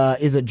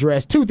is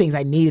address 2 things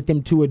I needed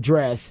them to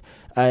address.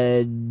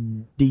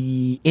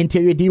 The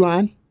interior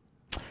D-line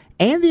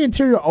and the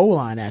interior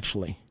O-line,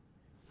 actually.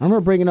 I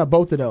remember bringing up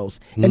both of those.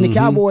 And the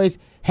Cowboys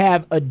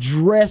have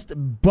addressed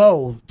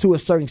both to a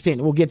certain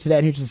extent. We'll get to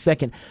that in just a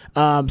second.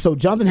 So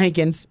Jonathan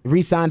Hankins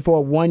re-signed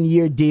for a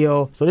 1-year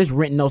deal. So they're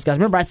renting those guys.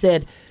 Remember I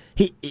said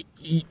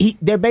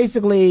they're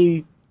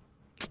basically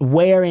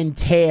wear and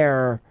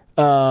tear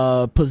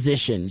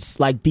positions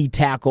like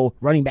D-tackle.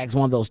 Running back's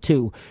one of those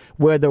too,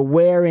 where the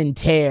wear and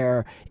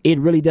tear, it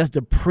really does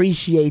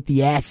depreciate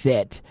the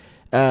asset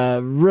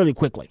really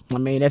quickly. I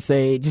mean, that's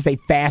just a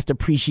fast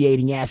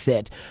appreciating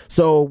asset.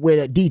 So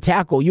with a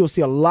D-tackle, you'll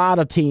see a lot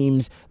of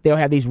teams, they'll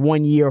have these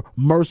 1-year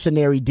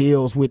mercenary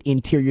deals with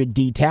interior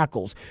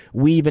D-tackles.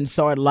 We even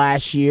saw it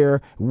last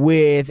year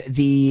with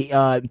the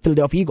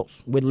Philadelphia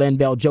Eagles, with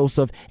Linval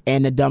Joseph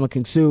and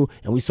Ndamukong Suh,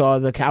 and we saw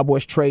the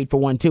Cowboys trade for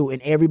one too.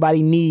 And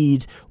everybody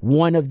needs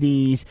one of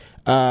these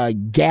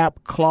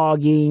gap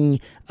clogging,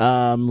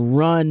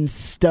 run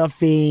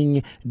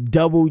stuffing,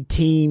 double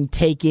team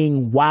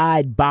taking,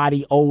 wide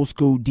body, old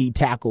school D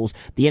tackles.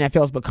 The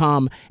NFL has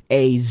become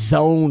a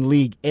zone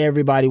league.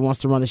 Everybody wants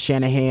to run the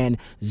Shanahan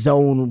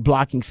zone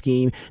blocking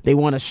scheme. They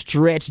want to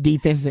stretch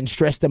defenses and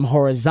stretch them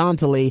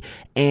horizontally,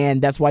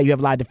 and that's why you have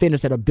a lot of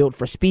defenders that are built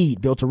for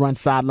speed, built to run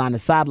sideline to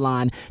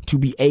sideline to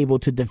be able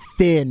to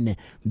defend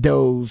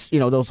those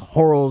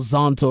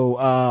horizontal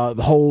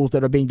holes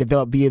that are being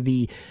developed via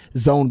the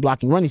zone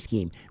blocking running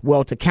scheme.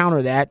 Well, to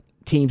counter that,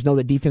 teams know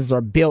that defenses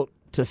are built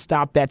to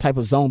stop that type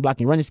of zone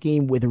blocking running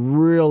scheme with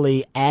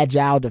really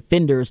agile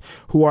defenders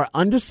who are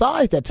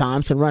undersized at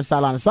times, can run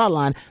sideline to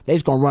sideline. They're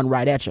just going to run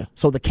right at you.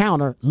 So the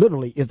counter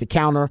literally is the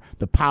counter,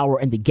 the power,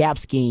 and the gap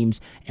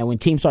schemes. And when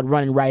teams start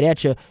running right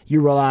at you,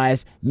 you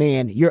realize,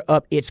 man, you're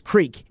up its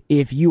creek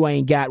if you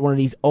ain't got one of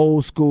these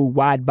old school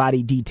wide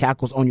body D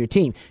tackles on your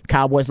team.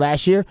 Cowboys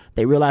last year,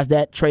 they realized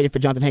that, traded for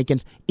Jonathan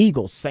Hankins.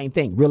 Eagles, same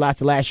thing,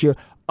 realized it last year.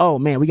 Oh,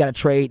 man, we got to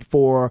trade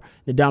for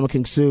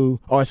Ndamukong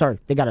Suh.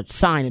 They got to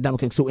sign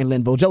Ndamukong Suh and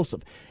Linval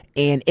Joseph.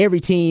 And every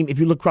team,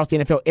 if you look across the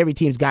NFL, every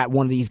team's got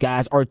one of these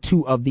guys or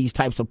 2 of these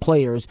types of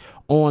players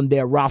on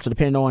their roster,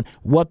 depending on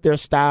what their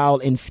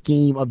style and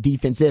scheme of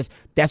defense is.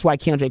 That's why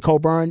Kendrick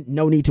Coburn,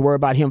 no need to worry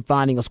about him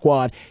finding a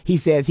squad. He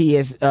says he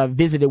has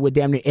visited with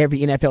damn near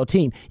every NFL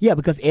team. Yeah,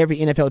 because every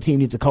NFL team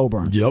needs a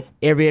Coburn. Yep.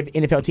 Every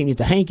NFL team needs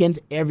a Hankins.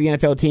 Every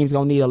NFL team's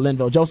going to need a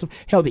Linval Joseph.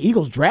 Hell, the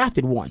Eagles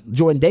drafted one,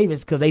 Jordan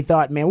Davis, because they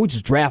thought, man, we'll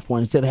just draft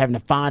one instead of having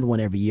to find one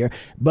every year.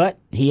 But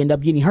he ended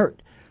up getting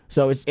hurt.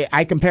 So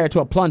I compare it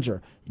to a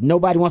plunger.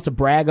 Nobody wants to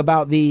brag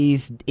about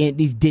these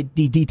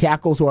D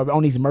tackles who are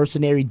on these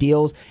mercenary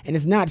deals, and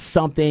it's not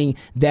something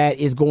that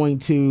is going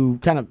to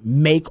kind of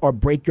make or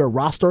break your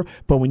roster.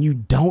 But when you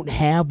don't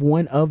have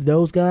one of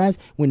those guys,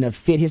 when the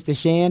fit hits the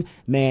shan,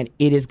 man,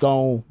 it is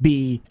going to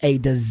be a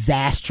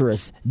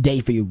disastrous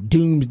day for you,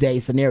 doomsday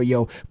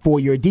scenario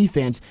for your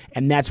defense,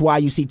 and that's why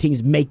you see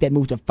teams make that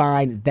move to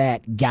find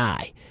that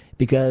guy.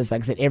 Because,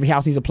 like I said, every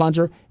house needs a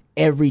plunger.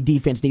 Every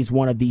defense needs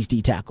one of these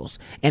D tackles,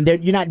 and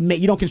you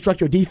don't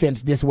construct your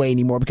defense this way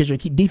anymore because your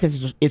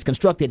defense is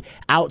constructed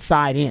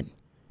outside in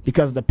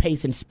because of the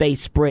pace and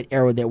space spread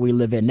era that we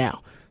live in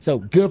now. So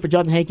good for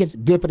Jonathan Hankins,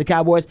 good for the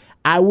Cowboys.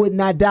 I would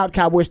not doubt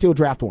Cowboys still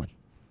draft one.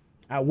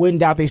 I wouldn't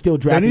doubt they still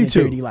draft an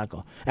interior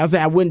D-lineman. I was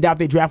saying I wouldn't doubt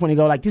they draft one and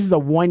go like, this is a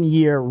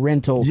 1-year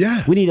rental.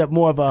 Yeah, we need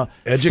more of a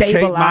educate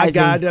my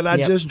guy that I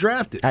just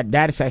drafted.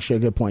 That is actually a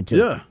good point too.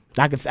 Yeah.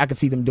 I could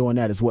see them doing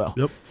that as well.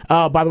 Yep.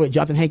 By the way,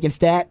 Jonathan Hankins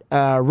stat,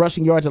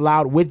 rushing yards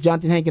allowed with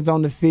Jonathan Hankins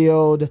on the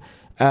field,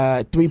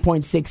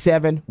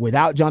 3.67.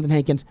 Without Jonathan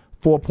Hankins,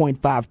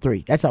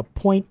 4.53. That's a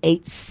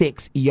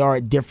 0.86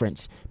 yard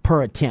difference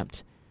per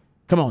attempt.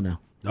 Come on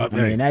now. I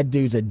mean, that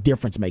dude's a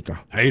difference maker.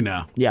 Hey,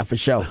 now. Yeah, for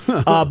sure.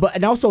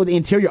 And also the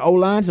interior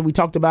O-lines, and we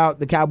talked about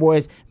the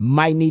Cowboys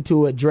might need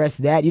to address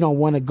that. You don't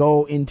want to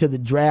go into the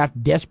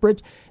draft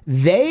desperate.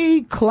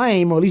 They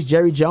claim, or at least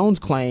Jerry Jones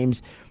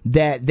claims,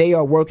 that they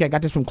are working. I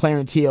got this from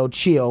Clarence Hill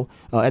Chill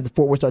at the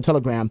Fort Worth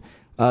Star-Telegram.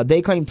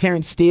 They claim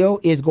Terrence Steele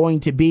is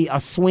going to be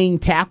a swing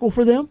tackle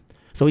for them.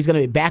 So he's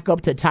going to be back up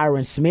to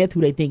Tyron Smith,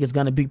 who they think is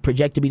going to be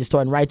projected to be the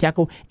starting right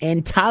tackle,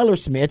 and Tyler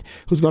Smith,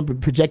 who's going to be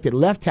projected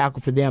left tackle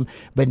for them.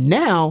 But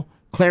now,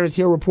 Clarence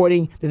Hill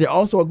reporting that they're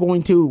also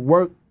going to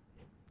work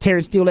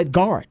Terrence Steele at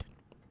guard.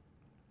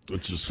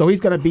 So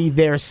he's going to be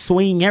their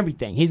swing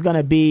everything. He's going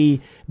to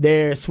be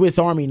their Swiss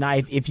Army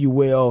knife, if you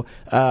will,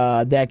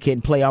 that can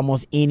play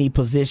almost any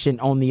position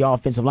on the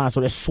offensive line.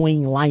 So they're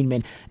swing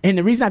linemen. And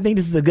the reason I think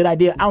this is a good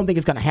idea, I don't think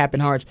it's going to happen,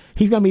 Harge.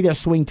 He's going to be their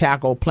swing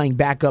tackle, playing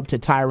back up to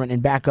Tyron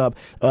and back up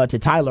to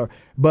Tyler.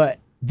 But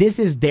this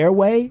is their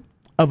way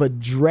of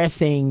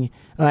addressing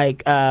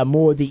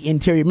more the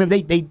interior. Remember,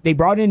 they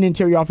brought in an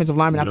interior offensive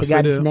lineman. I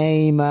forgot his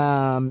name.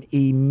 I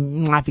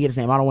forget his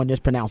name. I don't want to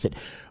mispronounce it.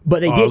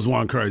 But it was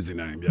one crazy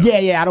name.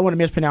 Yeah. I don't want to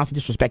mispronounce and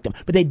disrespect him.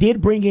 But they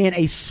did bring in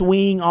a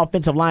swing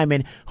offensive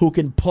lineman who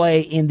can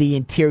play in the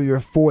interior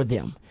for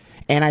them.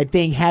 And I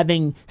think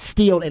having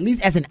Steele, at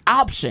least as an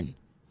option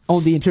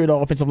on the interior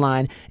offensive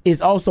line,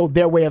 is also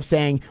their way of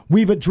saying,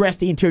 we've addressed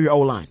the interior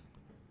O-line.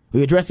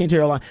 We addressed the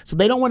interior line. So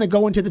they don't want to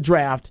go into the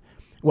draft.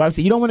 Well,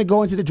 you don't want to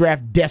go into the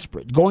draft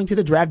desperate. Going to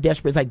the draft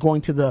desperate is like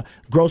going to the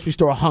grocery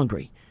store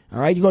hungry. All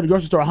right, you go to the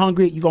grocery store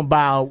hungry, you're going to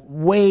buy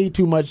way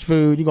too much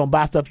food. You're going to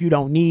buy stuff you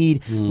don't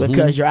need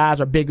because your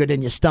eyes are bigger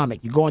than your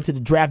stomach. You go into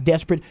the draft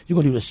desperate, you're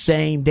going to do the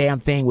same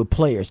damn thing with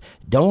players.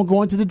 Don't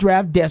go into the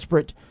draft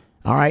desperate.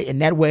 All right, and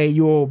that way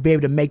you'll be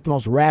able to make the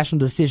most rational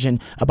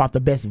decision about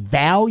the best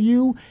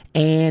value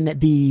and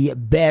the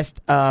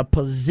best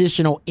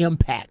positional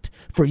impact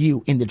for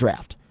you in the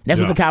draft. That's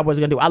what the Cowboys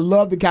are going to do. I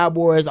love the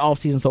Cowboys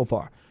offseason so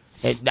far.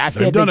 They've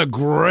done a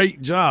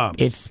great job.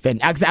 It's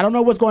fantastic. I don't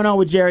know what's going on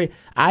with Jerry.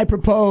 I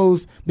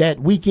propose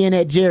that weekend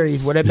at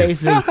Jerry's where they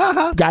basically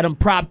got him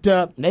propped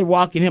up and they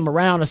walking him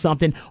around or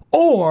something.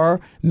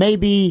 Or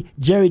maybe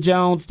Jerry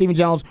Jones, Stephen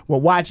Jones were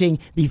watching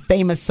the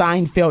famous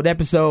Seinfeld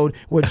episode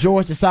where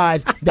George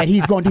decides that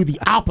he's going to do the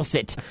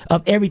opposite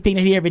of everything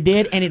that he ever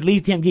did, and it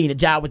leads to him getting a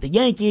job with the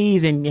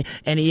Yankees, and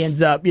he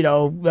ends up,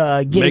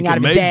 getting out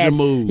of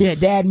his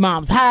dad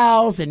mom's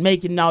house and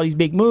making all these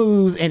big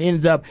moves, and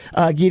ends up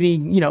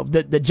getting,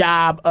 the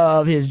job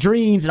of his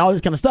dreams and all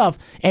this kind of stuff.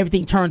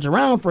 Everything turns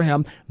around for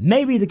him.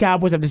 Maybe the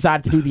Cowboys have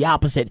decided to do the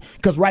opposite,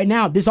 because right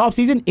now this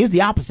offseason is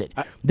the opposite.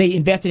 They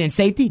invested in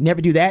safety,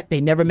 never do that. They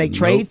never make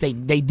trades. They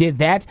did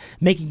that.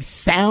 Making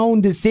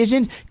sound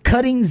decisions,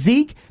 cutting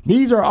Zeke.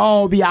 These are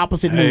all the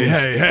opposite moves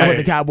of what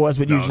the Cowboys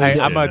would usually do.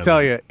 I'm going to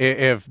tell you,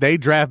 if they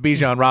draft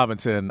Bijan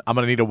Robinson, I'm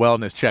going to need a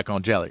wellness check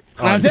on Jerry.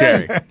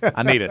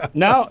 I need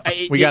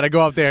it. We got to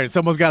go up there and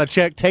someone's got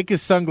to take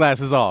his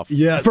sunglasses off.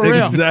 Yeah, for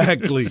real.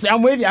 Exactly.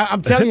 I'm with you.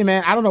 I'm telling you,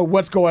 man, I don't know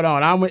what's going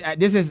on.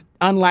 This is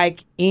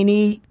unlike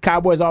any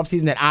Cowboys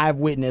offseason that I've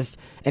witnessed,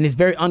 and it's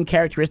very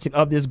uncharacteristic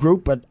of this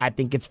group, but I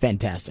think it's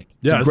fantastic.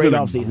 It's a great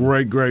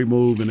offseason. Great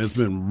move, and it's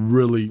been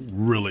really,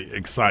 really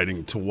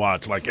exciting to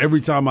watch. Like,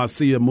 every time I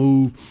see a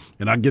move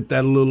and I get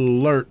that little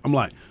alert, I'm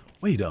like,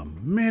 wait a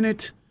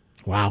minute.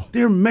 Wow.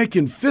 They're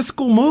making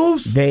fiscal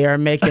moves? They are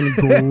making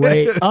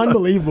great,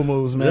 unbelievable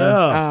moves, man.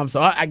 Yeah.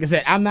 So, like I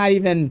said,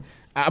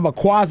 I'm a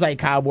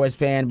quasi-Cowboys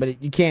fan,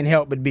 but you can't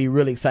help but be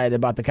really excited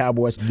about the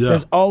Cowboys. Yeah.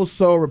 There's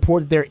also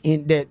reported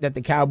that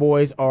the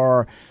Cowboys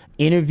are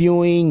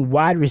interviewing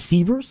wide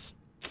receivers,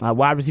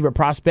 wide receiver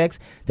prospects.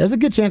 There's a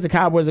good chance the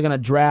Cowboys are going to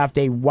draft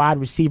a wide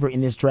receiver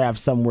in this draft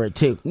somewhere,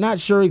 too. Not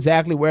sure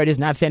exactly where it is.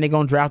 Not saying they're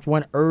going to draft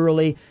one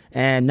early,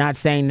 and not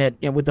saying that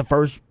with the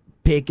first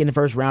pick in the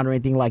first round or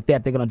anything like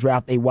that. They're going to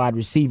draft a wide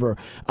receiver.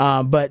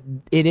 But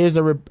there's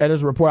a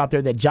report out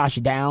there that Josh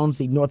Downs,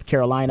 the North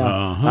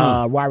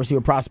Carolina wide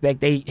receiver prospect,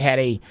 they had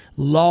a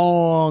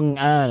long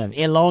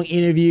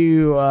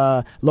interview,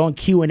 long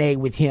Q&A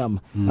with him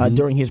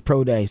during his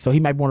pro day. So he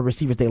might be one of the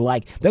receivers they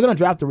like. They're going to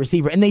draft a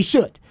receiver, and they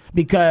should,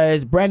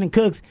 because Brandon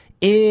Cooks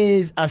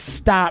is a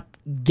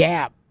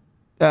stopgap.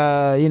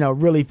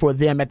 Really for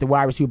them at the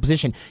wide receiver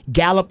position.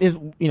 Gallup is,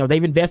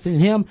 they've invested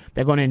in him.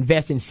 They're going to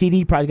invest in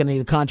CD. Probably going to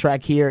need a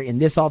contract here in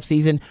this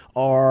offseason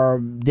or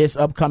this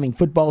upcoming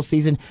football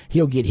season.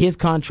 He'll get his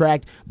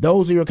contract.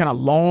 Those are your kind of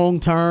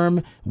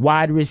long-term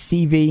wide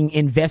receiving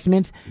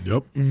investments.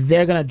 Yep.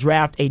 They're going to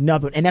draft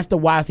another one, and that's the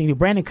wise thing to do.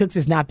 Brandon Cooks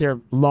is not their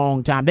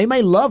long time. They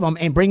may love him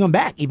and bring him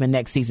back even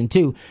next season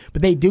too,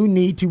 but they do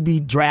need to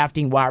be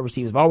drafting wide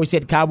receivers. I've always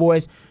said the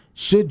Cowboys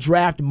should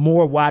draft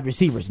more wide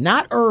receivers.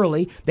 Not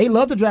early. They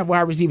love to draft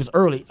wide receivers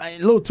early. A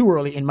little too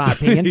early, in my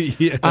opinion.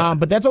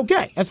 But that's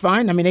okay. That's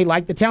fine. I mean, they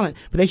like the talent.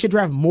 But they should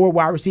draft more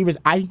wide receivers.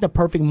 I think the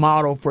perfect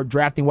model for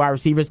drafting wide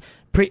receivers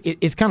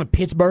is kind of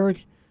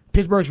Pittsburgh.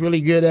 Pittsburgh's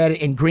really good at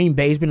it, and Green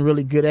Bay's been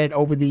really good at it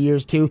over the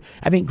years, too.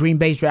 I think Green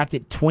Bay's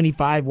drafted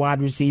 25 wide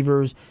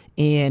receivers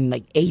in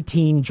like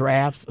 18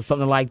 drafts or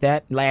something like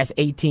that. Last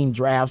 18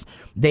 drafts,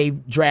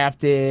 they've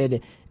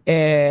drafted...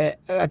 I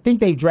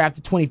think they've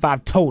drafted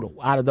 25 total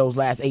out of those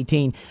last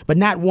 18, but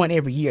not one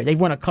every year.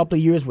 They've won a couple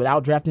of years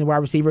without drafting a wide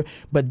receiver,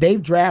 but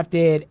they've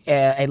drafted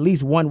at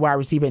least one wide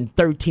receiver in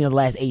 13 of the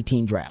last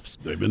 18 drafts.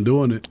 They've been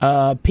doing it.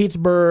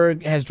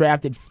 Pittsburgh has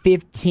drafted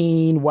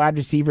 15 wide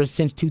receivers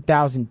since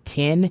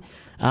 2010.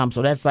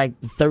 So that's like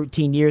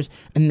 13 years.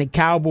 And the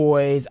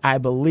Cowboys, I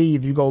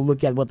believe, you go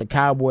look at what the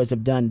Cowboys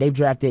have done, they've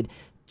drafted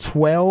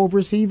 12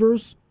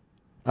 receivers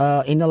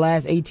in the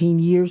last 18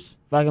 years.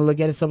 If I can look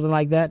at it, something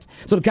like that.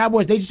 So the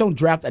Cowboys, they just don't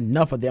draft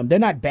enough of them. They're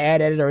not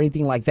bad at it or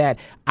anything like that.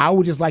 I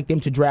would just like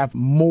them to draft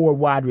more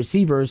wide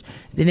receivers.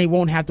 Then they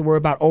won't have to worry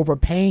about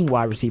overpaying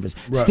wide receivers.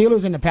 Right.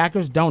 Steelers and the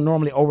Packers don't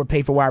normally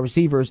overpay for wide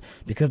receivers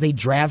because they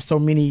draft so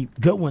many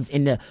good ones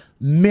in the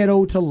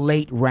middle to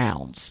late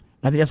rounds.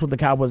 I think that's what the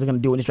Cowboys are going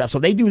to do in this draft. So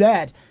if they do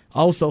that,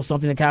 also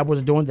something the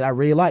Cowboys are doing that I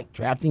really like,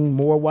 drafting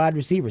more wide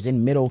receivers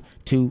in middle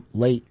to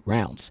late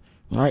rounds.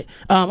 All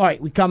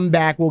right. We come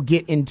back. We'll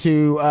get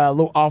into a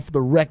little off the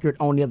record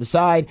on the other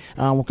side.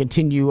 We'll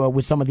continue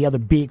with some of the other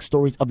big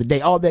stories of the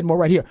day. All that and more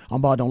right here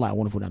on Ball Don't Lie.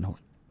 Wonderful down the horn.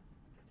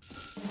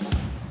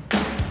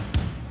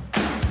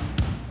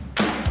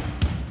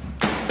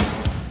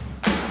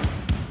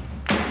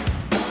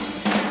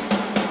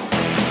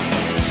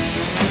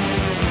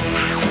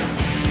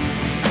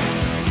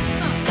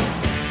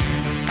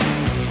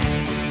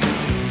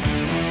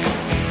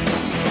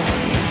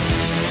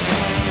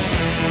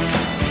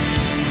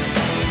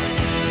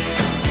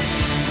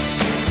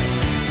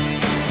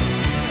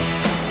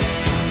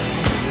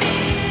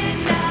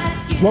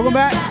 Welcome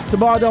back to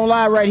Ball Don't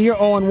Lie right here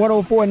on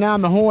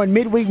 104.9 The Horn,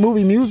 midweek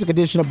movie music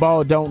edition of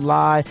Ball Don't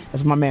Lie.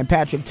 That's my man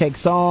Patrick takes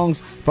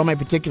songs from a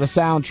particular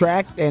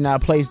soundtrack and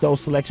plays those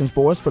selections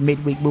for us for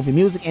midweek movie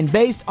music. And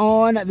based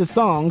on the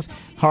songs,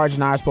 Harge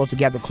and I are supposed to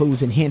gather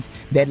clues and hints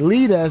that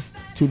lead us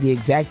to the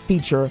exact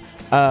feature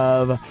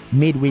of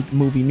midweek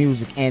movie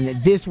music.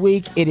 And this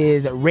week it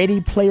is Ready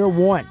Player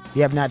One. If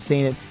you have not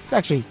seen it, it's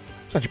actually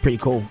pretty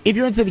cool. If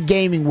you're into the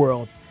gaming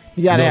world,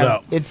 you gotta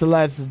have it's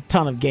a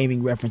ton of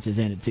gaming references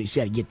in it too. You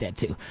gotta get that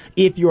too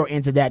if you're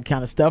into that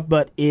kind of stuff.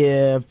 But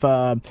if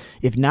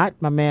not,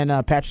 my man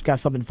Patrick's got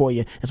something for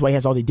you. That's why he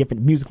has all the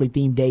different musically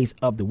themed days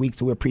of the week.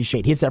 So we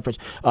appreciate his efforts.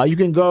 You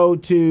can go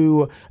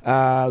to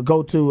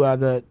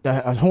the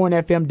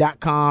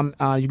hornfm.com.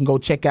 You can go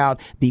check out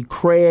the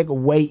Craig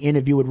Way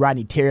interview with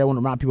Rodney Terry. I want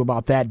to remind people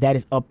about that. That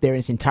is up there in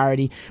its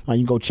entirety. You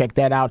can go check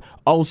that out.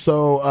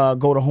 Also,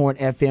 go to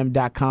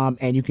hornfm.com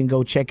and you can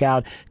go check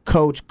out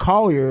Coach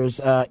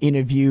Collier's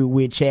interview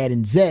with Chad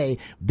and Zay.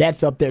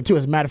 That's up there too.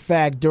 As a matter of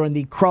fact, during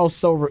the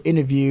crossover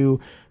interview,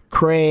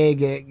 Craig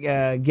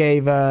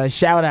gave a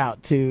shout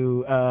out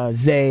to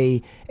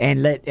Zay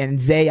and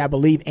Zay, I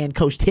believe, and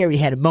Coach Terry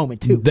had a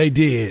moment too. They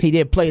did. He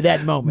did play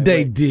that moment.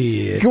 They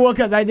did. Well,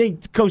 because I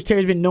think Coach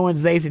Terry's been knowing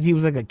Zay since he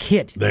was like a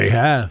kid. They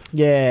have.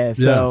 Yeah.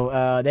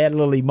 So they had a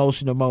little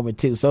emotional moment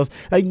too. So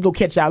you can go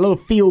catch out a little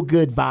feel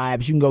good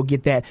vibes. You can go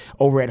get that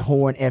over at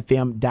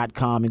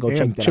hornfm.com and go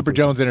check that out. Chipper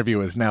Jones' interview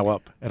is now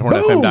up at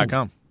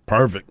hornfm.com.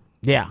 Perfect.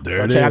 Yeah.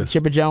 There it check is. out the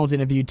Chipper Jones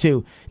interview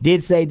too.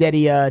 Did say that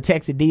he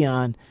texted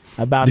Dion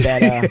about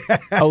that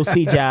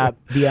OC job.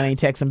 Dion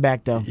ain't texting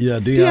back though. Yeah,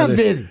 Dion's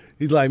busy.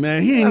 He's like,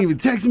 man, he ain't even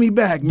texting me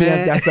back, man.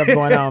 Dion's got stuff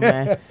going on,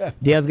 man.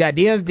 Dion's got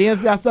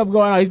stuff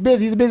going on. He's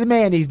busy. He's a busy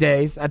man these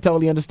days. I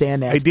totally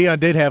understand that. Hey, Dion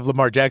did have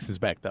Lamar Jackson's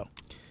back though.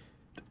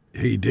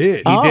 He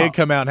did. He did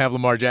come out and have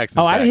Lamar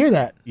Jackson's back. I didn't hear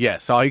that. Yeah,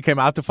 so he came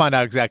out to find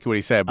out exactly what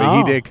he said, but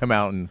he did come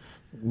out and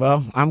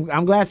Well,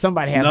 I'm glad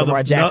somebody has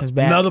Lamar Jackson's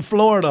back. Another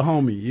Florida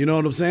homie. You know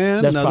what I'm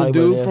saying? That's another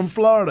probably what dude it from is.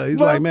 Florida. He's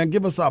Well, like, man,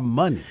 give us our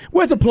money.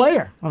 Well, it's a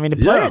player. I mean,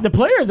 the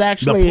players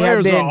actually The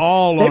players have been, are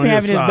all they've on been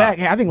his having his side.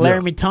 back. I think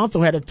Laramie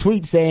Tunsil had a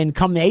tweet saying,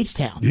 come to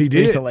H-Town He did.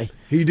 recently.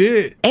 He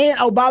did. And,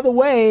 oh, by the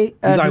way.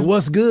 He's like,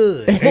 what's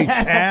good,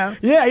 H-Town?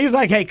 Yeah, he's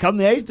like, hey, come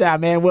to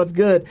H-Town, man. What's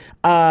good?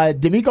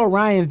 D'Amico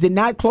Ryans did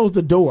not close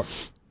the door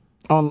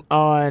on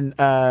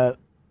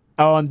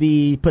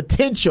the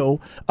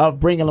potential of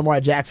bringing Lamar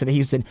Jackson to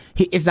Houston.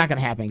 It's not going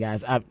to happen,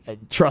 guys.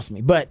 Trust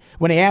me. But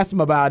when they asked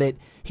him about it,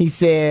 he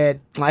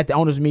said at the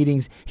owners'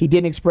 meetings he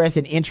didn't express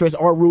an interest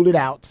or rule it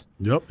out.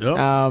 Yep.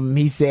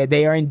 He said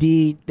they are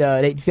indeed.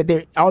 They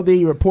said all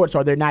the reports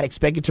are they're not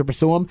expected to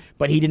pursue him,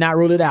 but he did not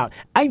rule it out.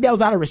 I think that was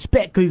out of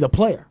respect because he's a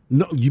player.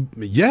 No,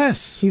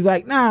 yes. He's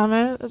like, nah,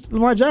 man, that's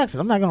Lamar Jackson.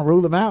 I'm not going to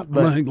rule him out.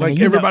 But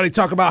everybody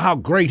talk about how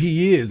great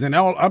he is, and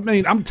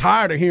I'm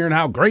tired of hearing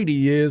how great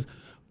he is.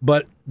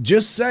 But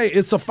just say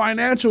it's a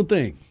financial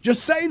thing.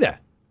 Just say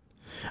that.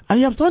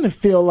 I'm starting to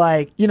feel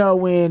like,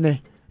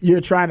 when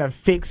you're trying to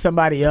fix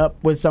somebody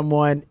up with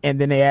someone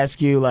and then they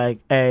ask you, like,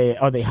 hey,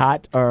 are they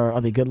hot or are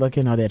they good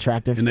looking? Are they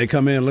attractive? And they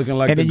come in looking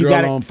like the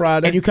girl on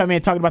Friday. And you come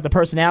in talking about the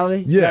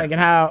personality. Yeah. Like, and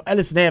how,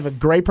 listen, they have a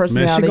great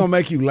personality. Man, she's going to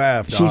make you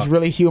laugh, dog. She's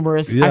really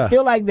humorous. Yeah. I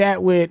feel like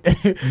that with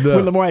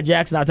Lamar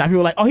Jackson all the time.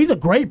 People are like, oh, he's a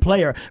great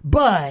player,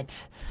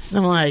 but... And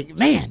I'm like,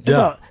 man,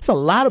 it's a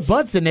lot of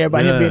butts in there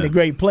about him being a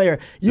great player.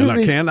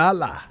 Usually, and I cannot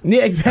lie.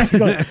 Yeah,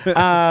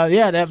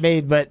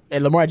 exactly. But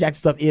Lamar Jackson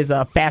stuff is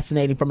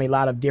fascinating from a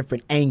lot of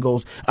different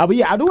angles. But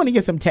yeah, I do want to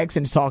get some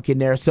Texans talk in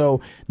there.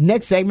 So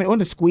next segment, I want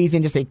to squeeze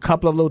in just a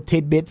couple of little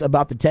tidbits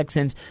about the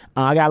Texans.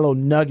 I got a little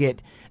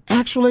nugget.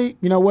 Actually,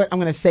 you know what? I'm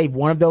going to save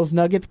one of those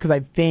nuggets because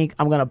I think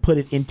I'm going to put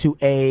it into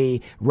a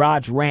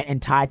Raj rant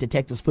and tie it to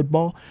Texas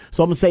football.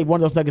 So I'm going to save one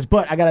of those nuggets.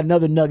 But I got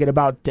another nugget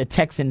about the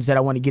Texans that I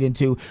want to get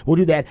into. We'll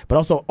do that. But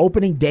also,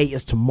 opening day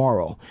is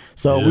tomorrow.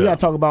 So we got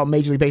to talk about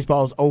Major League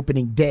Baseball's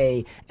opening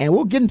day. And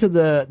we'll get into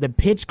the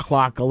pitch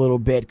clock a little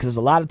bit because there's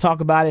a lot of talk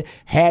about it.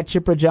 Had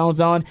Chipper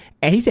Jones on.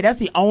 And he said that's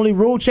the only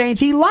rule change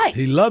he liked.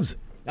 He loves it.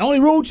 The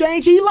only rule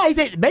change he likes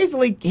it.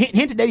 Basically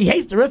hinted that he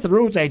hates the rest of the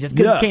rule changes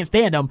because he can't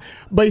stand them.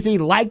 But he said he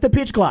liked the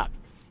pitch clock.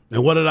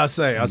 And what did I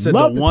say? I said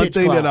the one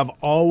thing that I've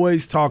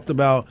always talked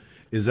about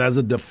is as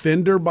a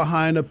defender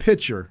behind a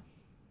pitcher,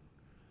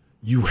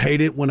 you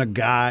hate it when a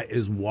guy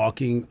is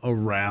walking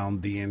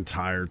around the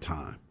entire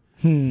time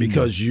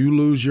because you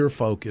lose your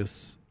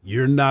focus.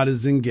 You're not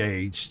as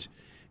engaged.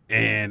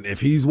 And if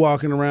he's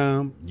walking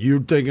around,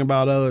 you're thinking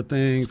about other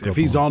things. If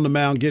he's on the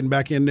mound getting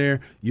back in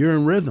there, you're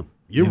in rhythm.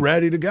 You're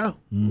ready to go.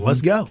 Mm-hmm.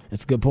 Let's go.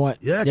 That's a good point.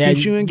 Yeah,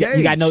 keeps you engaged.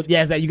 You got no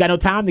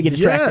time to get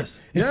distracted.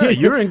 Yes. Yeah,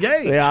 you're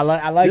engaged. I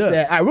like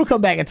that. All right, we'll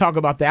come back and talk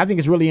about that. I think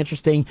it's really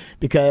interesting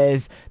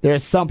because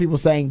there's some people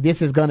saying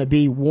this is going to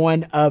be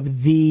one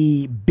of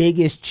the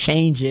biggest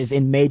changes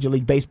in Major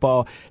League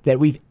Baseball that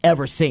we've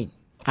ever seen.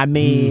 I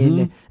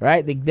mean,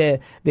 right?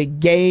 The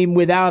game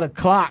without a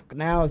clock.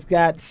 Now it's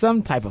got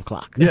some type of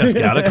clock. Yeah, it's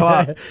got a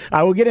clock. All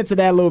right, we'll get into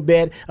that a little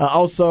bit.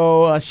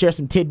 Also, share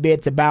some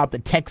tidbits about the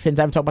Texans.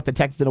 I haven't talked about the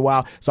Texans in a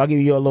while, so I'll give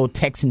you a little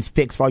Texans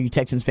fix for all you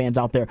Texans fans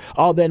out there.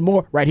 All that and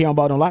more right here on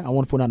Ball Don't Lie. I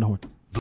want to put on the horn.